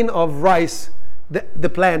the grain of rice, the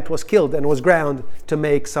plant was killed and was ground to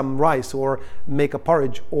make some rice or make a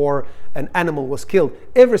porridge, or an animal was killed.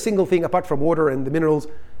 Every single thing apart from water and the minerals,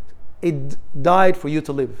 it died for you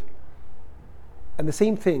to live. And the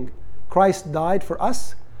same thing, Christ died for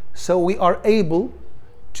us, so we are able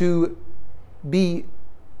to be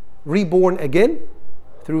reborn again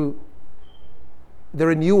through the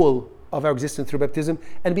renewal of our existence through baptism,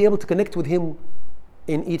 and be able to connect with him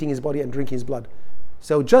in eating his body and drinking his blood.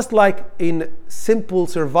 So just like in simple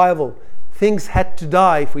survival, things had to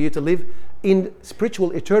die for you to live, in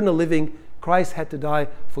spiritual eternal living, Christ had to die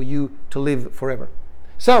for you to live forever.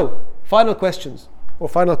 So, final question.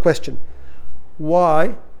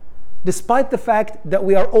 Why, despite the fact that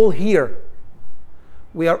we are all here,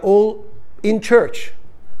 we are all in church,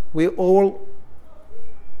 we all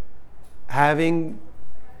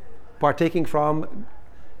partaking from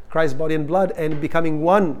Christ's body and blood and becoming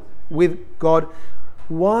one with God,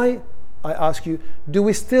 why, I ask you, do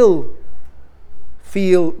we still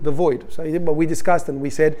feel the void? So we discussed and we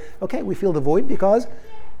said, okay, we feel the void because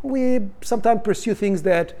we sometimes pursue things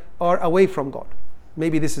that are away from God.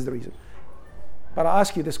 Maybe this is the reason. But I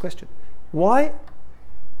ask you this question. Why,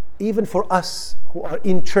 even for us who are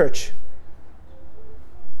in church,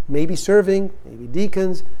 maybe serving, maybe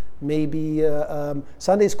deacons, maybe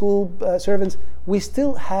Sunday school servants, we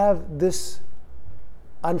still have this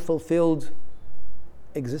unfulfilled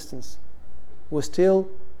existence. We still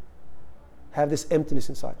have this emptiness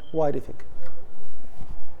inside. Why do you think?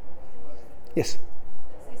 Yes?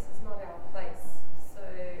 This is not our place. So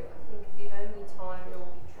I think the only time it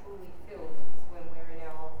will be truly filled is when we're in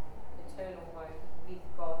our eternal home with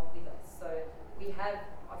God with us. So we have,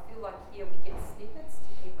 I feel like here we get snippets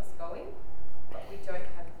to keep us going, but we don't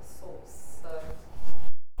have the source.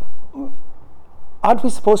 So aren't we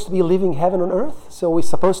supposed to be living heaven on earth? So we're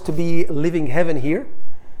supposed to be living heaven here?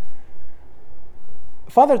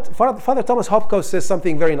 Father Thomas Hopkins says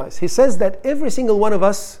something very nice. He says that every single one of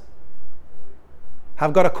us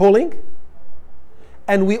have got a calling,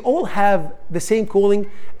 and we all have the same calling,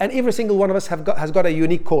 and every single one of us has got a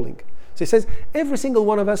unique calling. So he says every single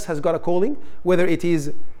one of us has got a calling, whether it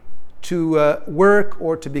is to work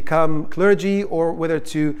or to become clergy, or whether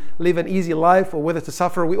to live an easy life or whether to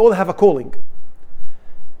suffer. We all have a calling.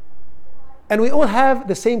 And we all have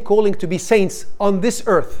the same calling to be saints on this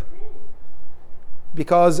earth.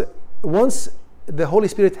 Because once the Holy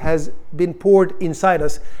Spirit has been poured inside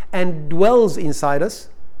us and dwells inside us,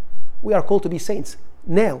 we are called to be saints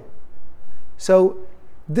now. So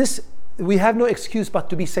we have no excuse but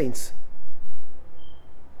to be saints.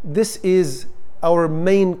 This is our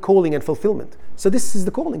main calling and fulfillment. So this is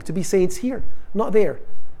the calling, to be saints here, not there.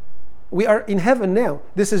 We are in heaven now.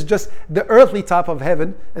 This is just the earthly type of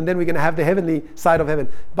heaven, and then we're going to have the heavenly side of heaven.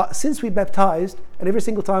 But since we baptized, and every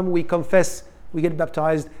single time we confess, we get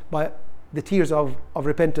baptized by the tears of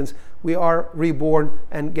repentance, we are reborn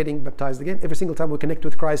and getting baptized again. Every single time we connect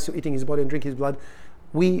with Christ, so eating his body and drinking his blood,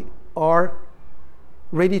 we are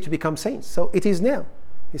ready to become saints. So it is now.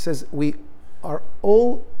 He says we are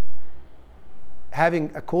all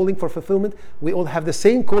having a calling for fulfillment. We all have the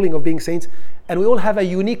same calling of being saints, and we all have a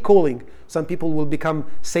unique calling. Some people will become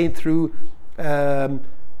saint through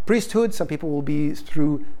priesthood, some people will be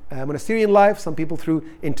through monasterian life, some people through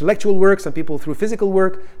intellectual work, some people through physical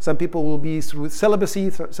work, some people will be through celibacy,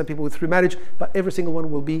 some people through marriage, but every single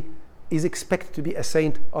one is expected to be a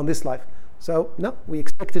saint on this life. So no, we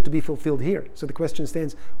expect it to be fulfilled here. So the question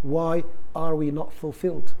stands, why are we not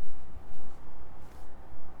fulfilled?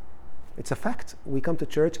 It's a fact. We come to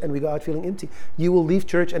church and we go out feeling empty. You will leave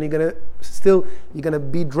church and you're gonna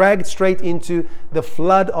be dragged straight into the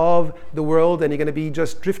flood of the world, and you're gonna be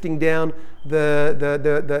just drifting down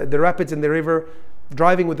the rapids in the river,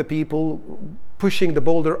 driving with the people, pushing the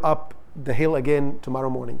boulder up the hill again tomorrow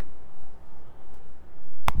morning.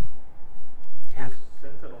 If you're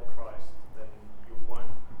centered on Christ, then you won't,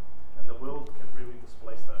 and the world can really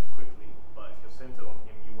displace that quickly. But if you're centered on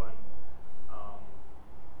Him, you won't.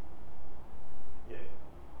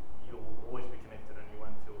 You'll always be connected, and you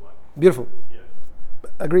won't feel like. Beautiful. Yeah.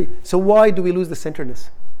 Agree. So why do we lose the centeredness?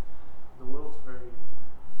 The world's very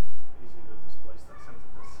easy to displace that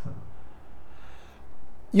centeredness.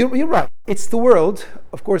 You're right. It's the world,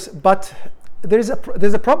 of course, but there's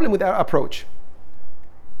a problem with our approach.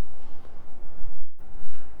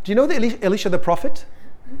 Do you know Elisha the prophet?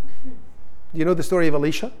 Do you know the story of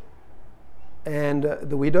Elisha and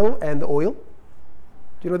the widow and the oil?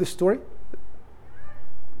 Do you know this story?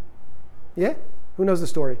 Yeah? Who knows the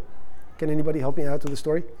story? Can anybody help me out with the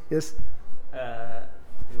story? Yes? There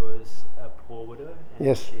was a poor widow, and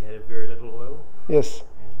Yes. she had very little oil, Yes.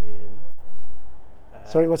 and then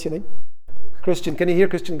Sorry, what's your name? Christian. Can you hear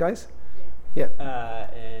Christian, guys? Yeah.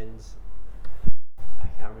 and I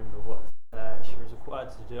can't remember what she was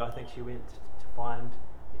required to do. I think she went to find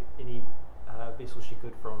any vessel she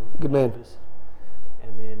could from Good man. neighbours,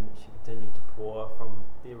 and then she continued to pour from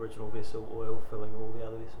the original vessel oil, filling all the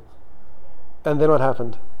other vessels. And then what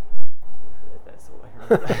happened? That's all I can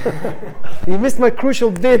remember. You missed my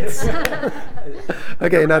crucial bits.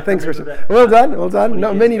 Okay, now thanks, Christian. Well done, well done.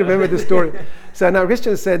 Not many remember the story. So now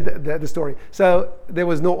Christian said the story. So there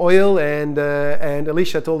was no oil, and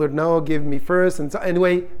Elisha told her, no, give me first. And so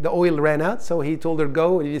anyway, the oil ran out. So he told her,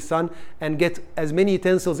 go with his son and get as many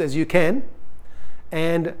utensils as you can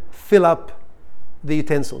and fill up the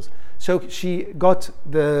utensils. So she got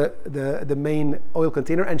the main oil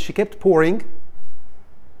container, and she kept pouring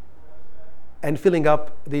and filling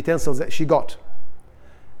up the utensils that she got.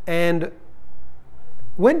 And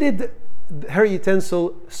when did her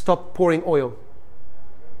utensil stop pouring oil?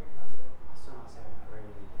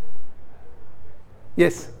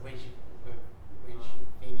 Yes. When she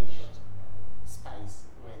finished space,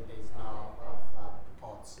 when there's no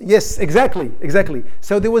pots. Yes, exactly.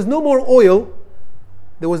 So there was no more oil.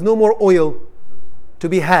 There was no more oil to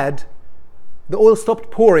be had. The oil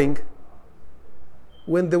stopped pouring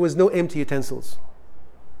when there was no empty utensils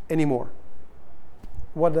anymore.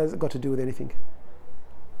 What does it got to do with anything?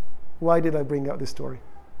 Why did I bring out this story?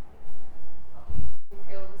 You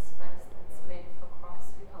fill the space that's meant for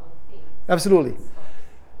Christ with other things. Absolutely.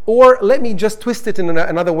 Or let me just twist it in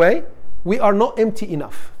another way. We are not empty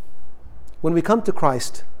enough. When we come to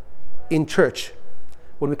Christ in church,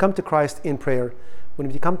 when we come to Christ in prayer, when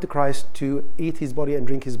we come to Christ to eat his body and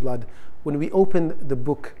drink his blood, when we open the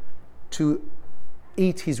book to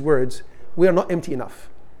eat his words, we are not empty enough.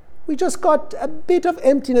 We just got a bit of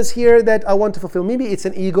emptiness here that I want to fulfill. Maybe it's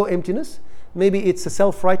an ego emptiness. Maybe it's a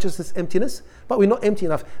self-righteousness emptiness, but we're not empty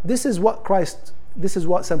enough. This is what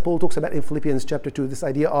St. Paul talks about in Philippians chapter 2, this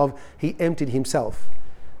idea of he emptied himself.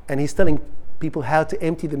 And he's telling people how to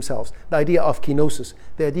empty themselves. The idea of kenosis,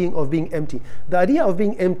 the idea of being empty. The idea of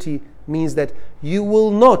being empty means that you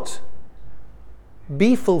will not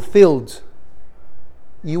be fulfilled.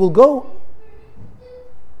 You will go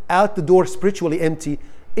out the door spiritually empty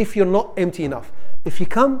if you're not empty enough. If you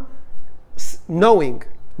come knowing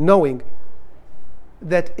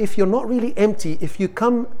that if you're not really empty, if you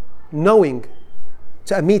come knowing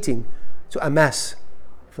to a meeting, to a mass,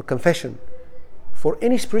 for confession, for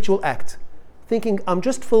any spiritual act, thinking I'm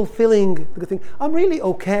just fulfilling the thing, I'm really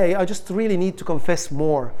okay, I just really need to confess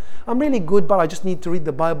more, I'm really good but I just need to read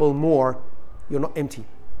the Bible more, you're not empty.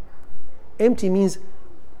 Empty means,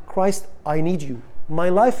 Christ, I need you. My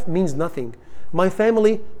life means nothing. My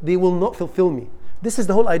family, they will not fulfill me. This is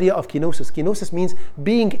the whole idea of kenosis. Kenosis means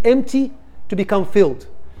being empty to become filled.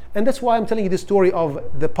 And that's why I'm telling you the story of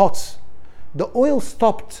the pots. The oil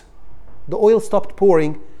stopped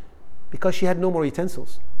pouring because she had no more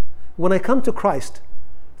utensils. When I come to Christ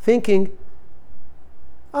thinking,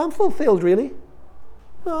 I'm fulfilled really.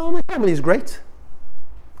 Oh, my family is great.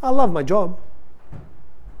 I love my job.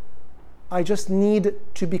 I just need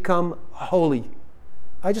to become holy.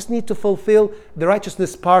 I just need to fulfill the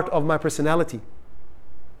righteousness part of my personality.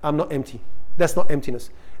 I'm not empty. That's not emptiness.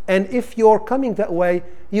 And if you're coming that way,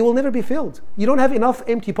 you will never be filled. You don't have enough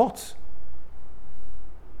empty pots.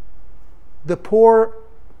 The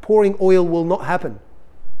pouring oil will not happen.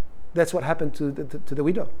 That's what happened to the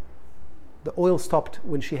widow. The oil stopped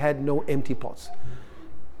when she had no empty pots.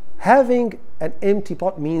 Having an empty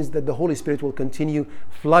pot means that the Holy Spirit will continue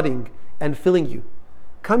flooding and filling you.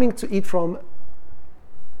 Coming to eat from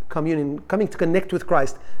communion, coming to connect with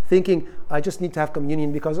Christ, thinking, I just need to have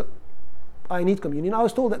communion because I need communion. I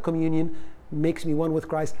was told that communion makes me one with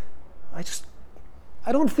Christ.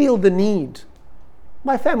 I don't feel the need.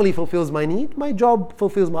 My family fulfills my need. My job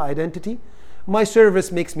fulfills my identity. My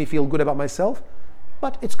service makes me feel good about myself.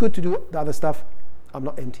 But it's good to do the other stuff. I'm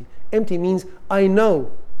not empty. Empty means I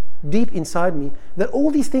know deep inside me that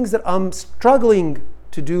all these things that I'm struggling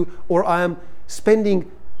to do or I am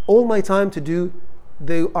spending all my time to do,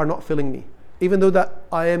 they are not filling me. Even though that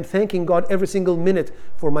I am thanking God every single minute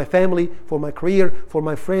for my family, for my career, for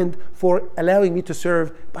my friend, for allowing me to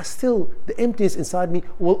serve, but still the emptiness inside me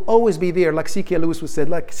will always be there, like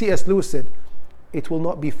C.S. Lewis said, it will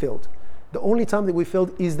not be filled. The only time that we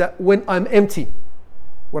filled is that when I'm empty,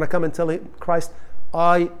 when I come and tell him, Christ,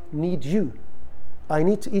 I need you. I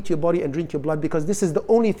need to eat your body and drink your blood because this is the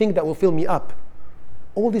only thing that will fill me up.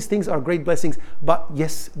 All these things are great blessings, but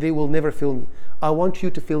yes, they will never fill me. I want you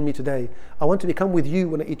to fill me today. I want to become with you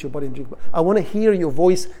when I eat your body and drink your blood. I want to hear your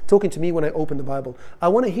voice talking to me when I open the Bible. I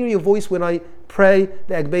want to hear your voice when I pray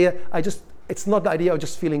the Agbeya. It's not the idea of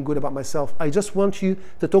just feeling good about myself. I just want you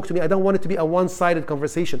to talk to me. I don't want it to be a one-sided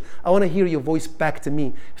conversation. I want to hear your voice back to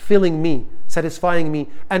me, filling me, satisfying me,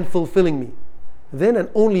 and fulfilling me. Then and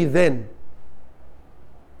only then,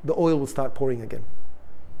 the oil will start pouring again.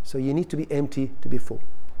 So you need to be empty to be full.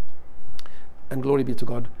 And glory be to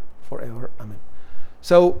God forever. Amen.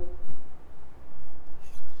 So,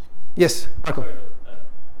 yes, Marco.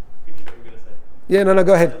 Finish what you were going to say. Yeah, no,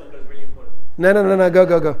 go ahead. That was really important. No, go.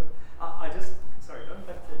 Going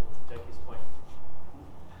back to Jackie's point,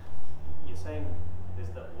 you're saying there's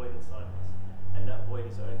that void inside us, and that void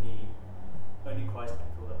is only Christ can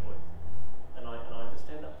fill that void. And I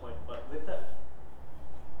understand that point, but with that,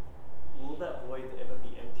 will that void ever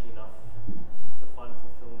be empty enough to find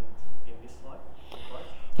fulfillment in this life of Christ?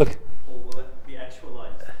 Look, or will it be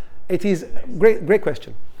actualized? it is great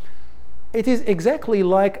question. It is exactly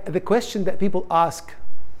like the question that people ask,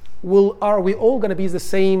 are we all going to be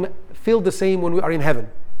filled the same when we are in heaven?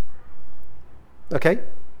 Okay?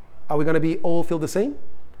 Are we going to be all filled the same?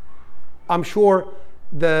 I'm sure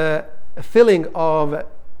the filling of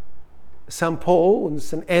St. Paul and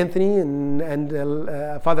St. Anthony and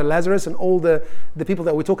Father Lazarus and all the people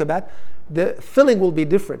that we talk about, the filling will be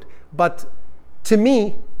different. But to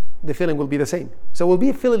me, the filling will be the same. So we'll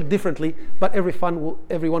be filled differently, but everyone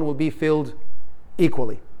will be filled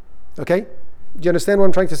equally. Okay? Do you understand what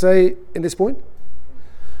I'm trying to say in this point?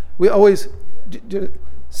 We always...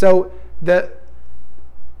 So the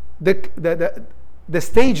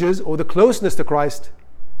stages or the closeness to Christ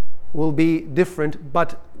will be different,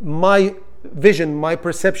 but my vision, my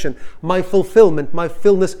perception, my fulfillment, my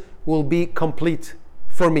fullness will be complete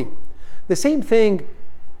for me. The same thing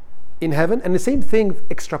in heaven, and the same thing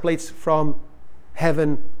extrapolates from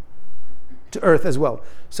heaven to earth as well.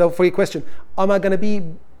 So for your question, am I going to be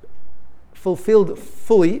fulfilled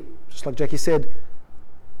fully, just like Jackie said,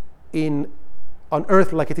 on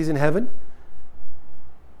earth like it is in heaven?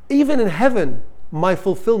 Even in heaven, my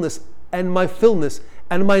fulfillment and my fullness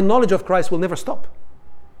and my knowledge of Christ will never stop.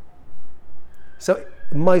 So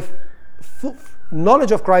my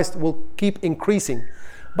knowledge of Christ will keep increasing,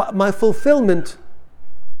 but my fulfillment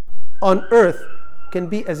on earth can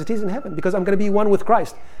be as it is in heaven, because I'm going to be one with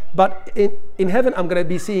Christ. But in heaven, I'm going to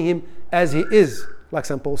be seeing him as he is, like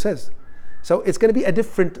St. Paul says. So it's going to be a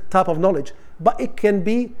different type of knowledge, but it can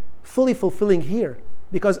be fully fulfilling here,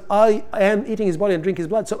 because I am eating his body and drink his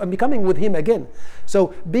blood. So I'm becoming with him again.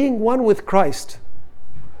 So being one with Christ,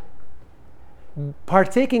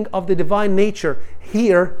 partaking of the divine nature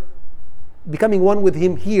here, becoming one with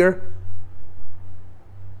him here,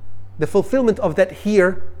 the fulfillment of that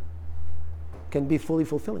here can be fully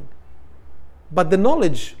fulfilling. But the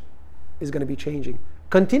knowledge is going to be changing,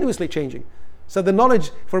 continuously changing. So the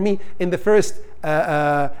knowledge for me in the first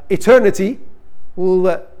eternity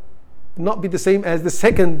will not be the same as the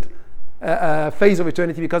second phase of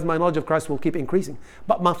eternity, because my knowledge of Christ will keep increasing.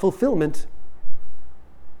 But my fulfillment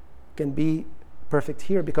can be perfect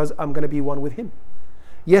here, because I'm going to be one with him.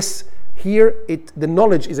 Yes, here the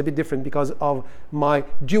knowledge is a bit different because of my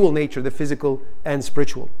dual nature, the physical and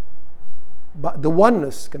spiritual. But the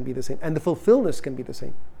oneness can be the same, and the fulfillment can be the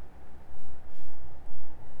same.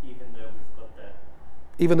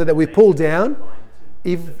 Even though that we pull down,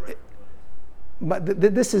 but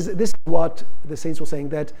this is what the saints were saying,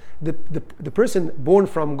 that the person born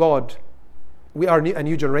from God, we are a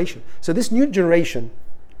new generation. So this new generation,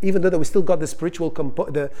 even though that we still got the spiritual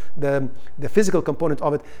the physical component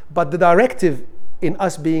of it, but the directive in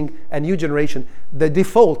us being a new generation, the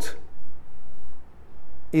default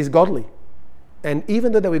is godly. And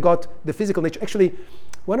even though that we got the physical nature, actually,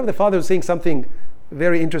 one of the fathers was saying something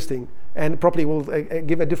very interesting, and probably will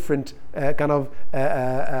give a different kind of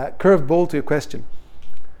curveball to your question.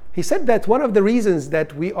 He said that one of the reasons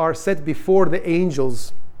that we are set before the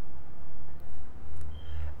angels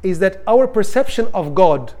is that our perception of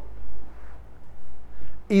God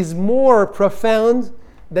is more profound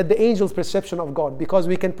than the angels' perception of God, because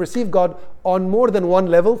we can perceive God on more than one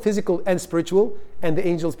level, physical and spiritual, and the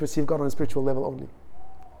angels perceive God on a spiritual level only.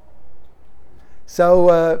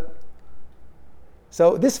 So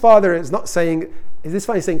this father is not saying, he's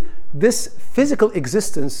saying this physical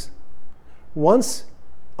existence, once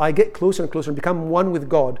I get closer and closer and become one with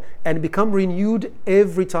God and become renewed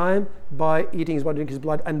every time by eating his body, drinking his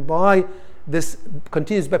blood, and by this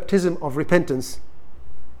continuous baptism of repentance,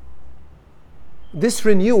 this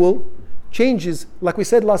renewal changes, like we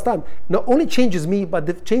said last time, not only changes me, but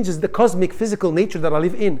it changes the cosmic physical nature that I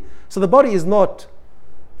live in. So the body is not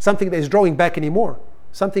something that is drawing back anymore,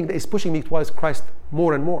 something that is pushing me towards Christ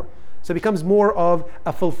more and more. So it becomes more of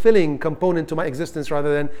a fulfilling component to my existence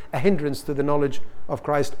rather than a hindrance to the knowledge of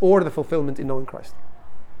Christ or the fulfillment in knowing Christ.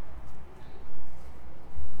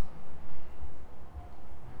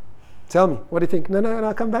 Tell me, what do you think?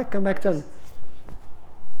 No, come back, tell me.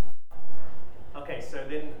 Okay, so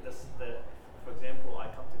then, for example, I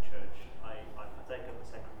come to church, I partake of the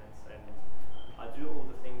sacraments, and I do all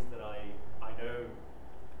the things that I know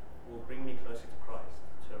will bring me closer to Christ,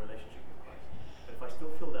 to a relationship with Christ. But if I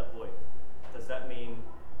still feel that void, does that mean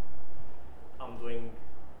I'm doing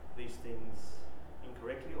these things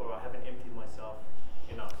incorrectly, or I haven't emptied myself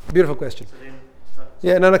enough? Beautiful question. So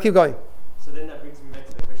then, keep going. So then that brings me back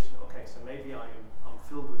to the question, okay, so maybe I'm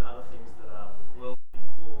filled with other things that are worldly,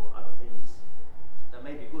 or other things that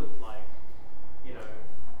may be good, like,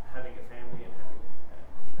 having a family and having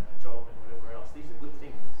a job and whatever else. These are good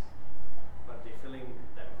things, but they're filling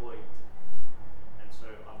that void, and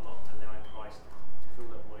so I'm not allowing Christ to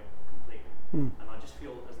fill that void completely. And I just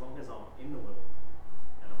feel as long as I'm in the world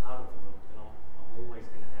and I'm part of the world, then I'm always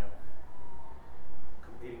going to have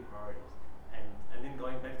competing priorities. And then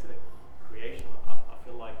going back to the creation, I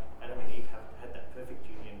feel like Adam and Eve have had that perfect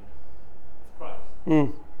union with Christ.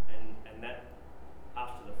 And that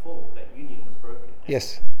after the fall, that union was broken.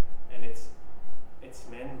 Yes. And it's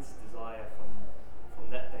man's desire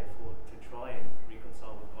from that day forward to try and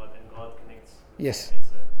reconcile with God, and God connects. Yes.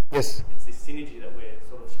 It's this synergy that we're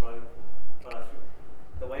sort of striving for. But I feel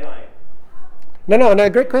the way I No,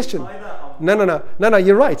 great question. No,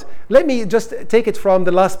 you're right. Let me just take it from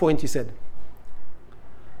the last point you said.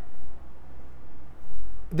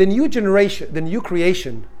 The new generation, the new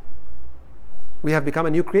creation, we have become a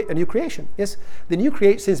new creation. Yes, the new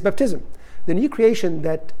creation since baptism. The new creation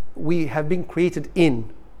that we have been created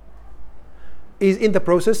in is in the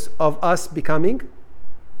process of us becoming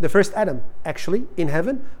the first Adam. Actually, in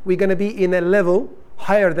heaven, we're going to be in a level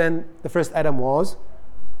higher than the first Adam was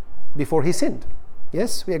before he sinned.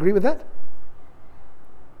 Yes, we agree with that?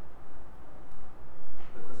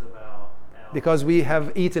 because we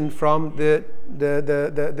have eaten from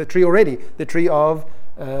the tree already, the tree of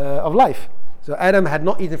of life. So Adam had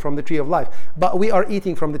not eaten from the tree of life, but we are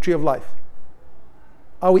eating from the tree of life.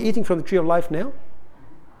 Are we eating from the tree of life now?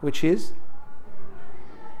 Which is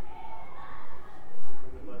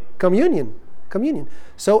communion. Communion.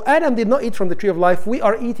 So Adam did not eat from the tree of life. We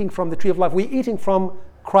are eating from the tree of life. We're eating from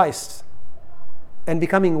Christ and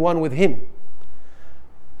becoming one with Him.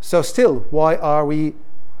 So still, why are we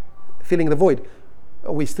filling the void?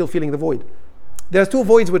 Are we still feeling the void? There's two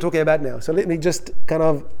voids we're talking about now. So let me just kind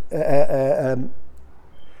of... the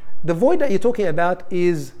void that you're talking about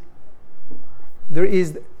is... There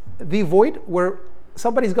is the void where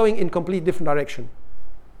somebody's going in complete different direction.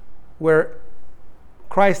 Where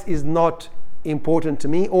Christ is not important to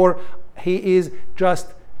me, or He is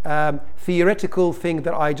just theoretical thing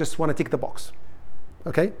that I just want to tick the box.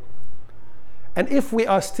 Okay? And if we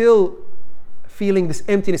are still feeling this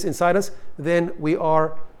emptiness inside us, then we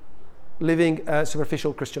are living a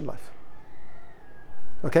superficial Christian life.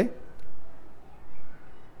 Okay?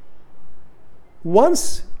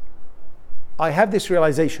 Once I have this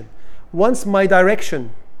realization, once my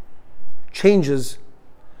direction changes,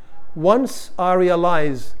 once I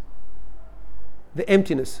realize the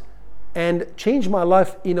emptiness and change my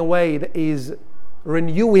life in a way that is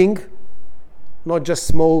renewing, not just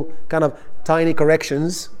small kind of tiny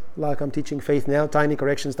corrections, like I'm teaching faith now, tiny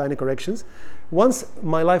corrections. Once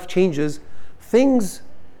my life changes, things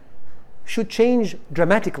should change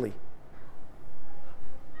dramatically.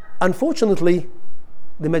 Unfortunately,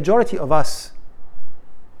 the majority of us,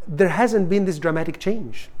 there hasn't been this dramatic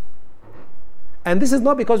change. And this is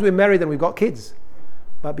not because we're married and we've got kids,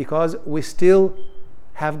 but because we still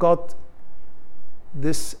have got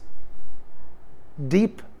this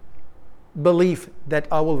deep belief that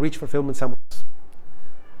I will reach fulfillment somewhere else.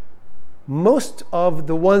 Most of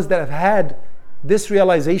the ones that have had this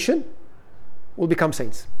realization will become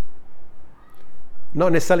saints.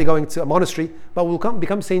 Not necessarily going to a monastery, but will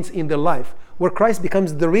become saints in their life, where Christ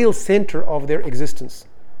becomes the real center of their existence.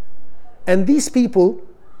 And these people,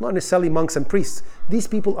 not necessarily monks and priests, these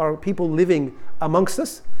people are people living amongst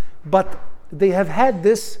us, but they have had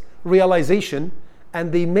this realization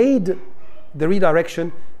and they made the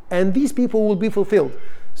redirection, and these people will be fulfilled.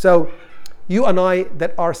 So you and I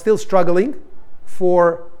that are still struggling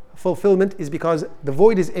for fulfillment is because the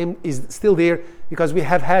void is still there, because we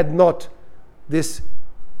have had not this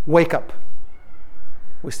wake up.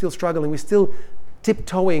 We're still struggling, we're still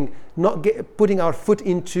tiptoeing, not putting our foot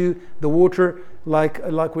into the water, like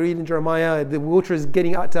we read in Jeremiah. The water is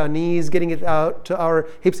getting out to our knees, getting it out to our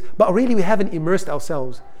hips, but really we haven't immersed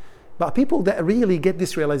ourselves. But people that really get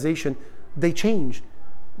this realization, they change.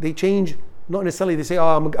 They change, not necessarily they say,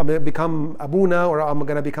 oh, I'm going to become Abuna or I'm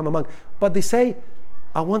going to become a monk, but they say,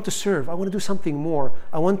 I want to serve, I want to do something more,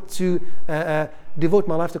 I want to devote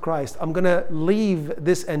my life to Christ, I'm going to leave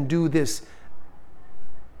this and do this.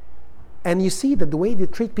 And you see that the way they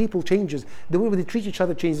treat people changes, the way they treat each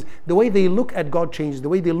other changes, the way they look at God changes, the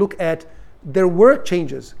way they look at their work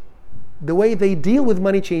changes, the way they deal with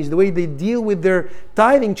money changes, the way they deal with their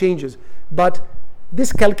tithing changes. But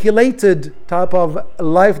this calculated type of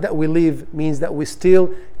life that we live means that we're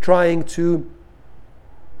still trying to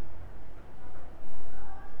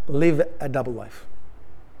live a double life.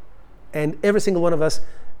 And every single one of us,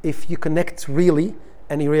 if you connect really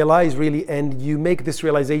and you realize really and you make this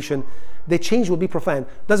realization, the change will be profound.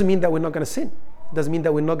 Doesn't mean that we're not going to sin. Doesn't mean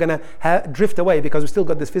that we're not going to drift away, because we still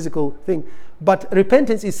got this physical thing. But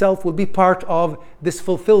repentance itself will be part of this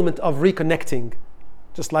fulfillment of reconnecting.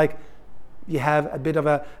 Just like you have a bit of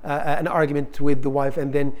an argument with the wife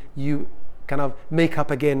and then you kind of make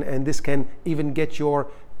up again, and this can even get your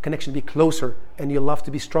connection to be closer and your love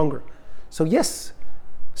to be stronger. So yes,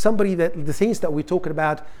 somebody that the saints that we talked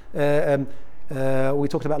about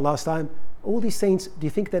last time, all these saints, do you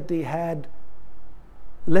think that they had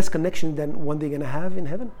less connection than what they're going to have in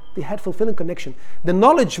heaven? They had fulfilling connection. The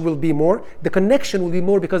knowledge will be more, the connection will be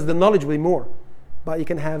more, because the knowledge will be more. But you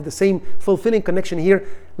can have the same fulfilling connection here,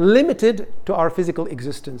 limited to our physical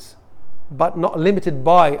existence, but not limited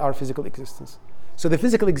by our physical existence. So the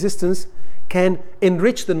physical existence can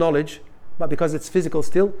enrich the knowledge, but because it's physical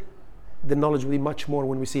still, the knowledge will be much more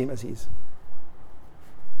when we see Him as He is.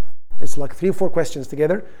 It's like 3 or 4 questions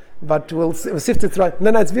together, but we'll sift it through.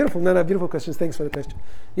 No, it's beautiful. No, beautiful questions. Thanks for the question.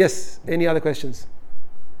 Yes, any other questions?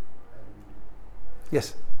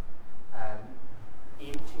 Yes.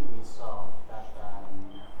 Emptiness of that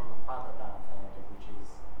from a father that I've had, which is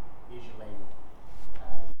usually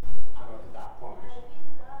around that point,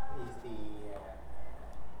 is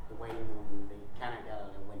the way in the Canada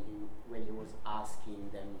when he was asking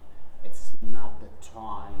them, it's not the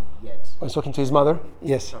time yet. I was talking to his mother.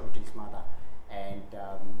 Yes. Talking to his mother, and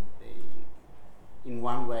in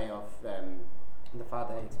one way of the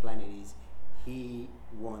Father explained it is he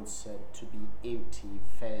wants to be empty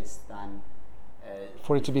first than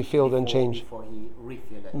For it to be filled and change. before he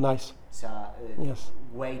refill it. Nice. So Yes.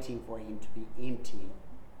 waiting for him to be empty,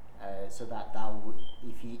 so that would,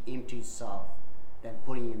 if he empties himself, then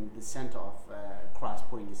putting in the center of Christ,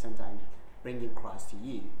 putting the center and bringing Christ to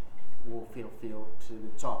you, will fill to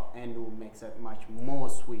the top and will make it much more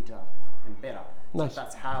sweeter and better. Nice. So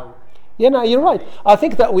that's how. Yeah, no, you're right. I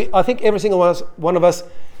think every single one of us,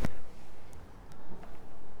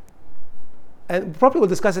 and probably we'll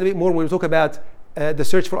discuss it a bit more when we talk about the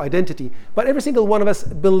search for identity. But every single one of us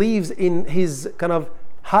believes in his kind of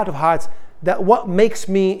heart of hearts that what makes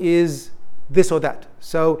me is this or that.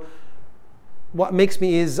 So what makes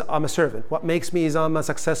me is I'm a servant. What makes me is I'm a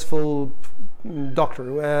successful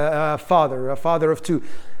doctor, a father of two.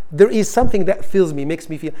 There is something that fills me, makes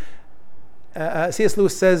me feel. C.S.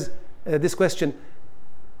 Lewis says this question: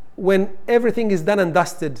 when everything is done and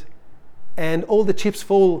dusted and all the chips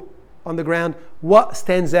fall on the ground, what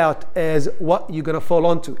stands out as what you're going to fall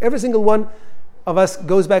onto? Every single one of us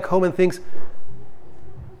goes back home and thinks,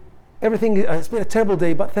 it's been a terrible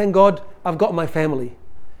day, but thank God I've got my family.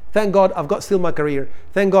 Thank God I've got still my career.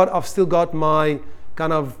 Thank God I've still got my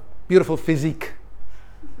kind of beautiful physique.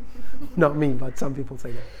 Not me, but some people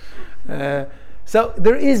say that. So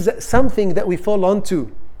there is something that we fall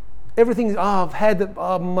onto. Everything, I've had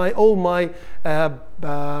all my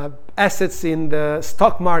assets in the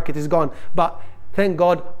stock market is gone, but thank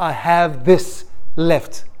God I have this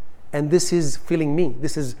left, and this is filling me.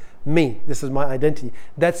 This is me. This is my identity.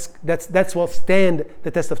 That's what stand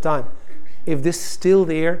the test of time. If this is still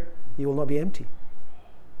there, you will not be empty.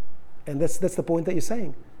 And that's the point that you're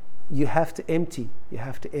saying. You have to empty. You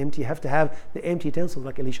have to empty. You have to have the empty utensils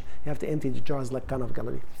like Elisha. You have to empty the jars like Cana of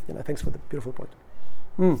Galilee. Thanks for the beautiful point.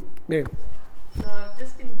 Miriam. No, I've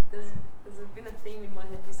just been there's been a theme in my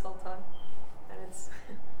head this whole time, and it's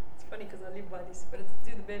funny because I live by this, but it's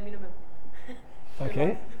do the bare minimum.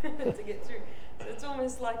 Okay. To get through. So it's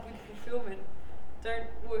almost like with fulfillment. Don't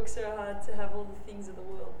work so hard to have all the things of the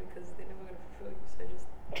world because they're never going to fulfill you. So just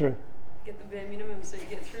True. get the bare minimum so you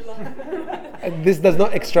get through life. This does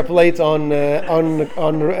not extrapolate on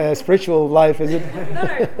spiritual life, is it?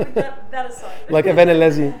 No, with that aside. Like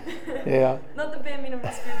Evangelezi. Yeah. Not the bare minimum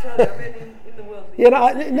of spirituality, I mean in the world.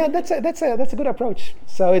 Yeah, that's a good approach.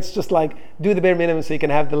 So it's just like do the bare minimum so you can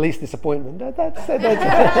have the least disappointment. That's Get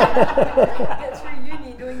through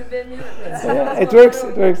uni doing the bare minimum. it works.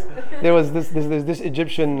 There was this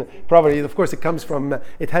Egyptian proverb. Of course, it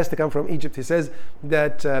has to come from Egypt. He says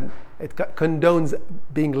that it condones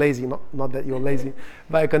being lazy. Not that you're lazy,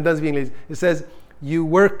 but it condones being lazy. It says you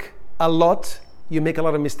work a lot, you make a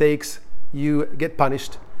lot of mistakes, you get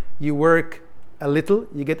punished. You work a little,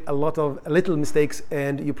 you get a lot of little mistakes,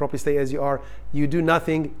 and you probably stay as you are. You do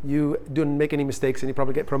nothing, you don't make any mistakes, and you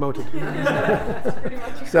probably get promoted.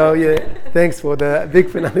 So yeah, thanks for the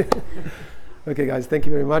big finale. Okay, guys, thank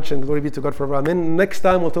you very much, and glory be to God forever. And then next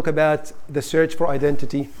time we'll talk about the search for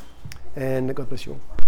identity, and God bless you all.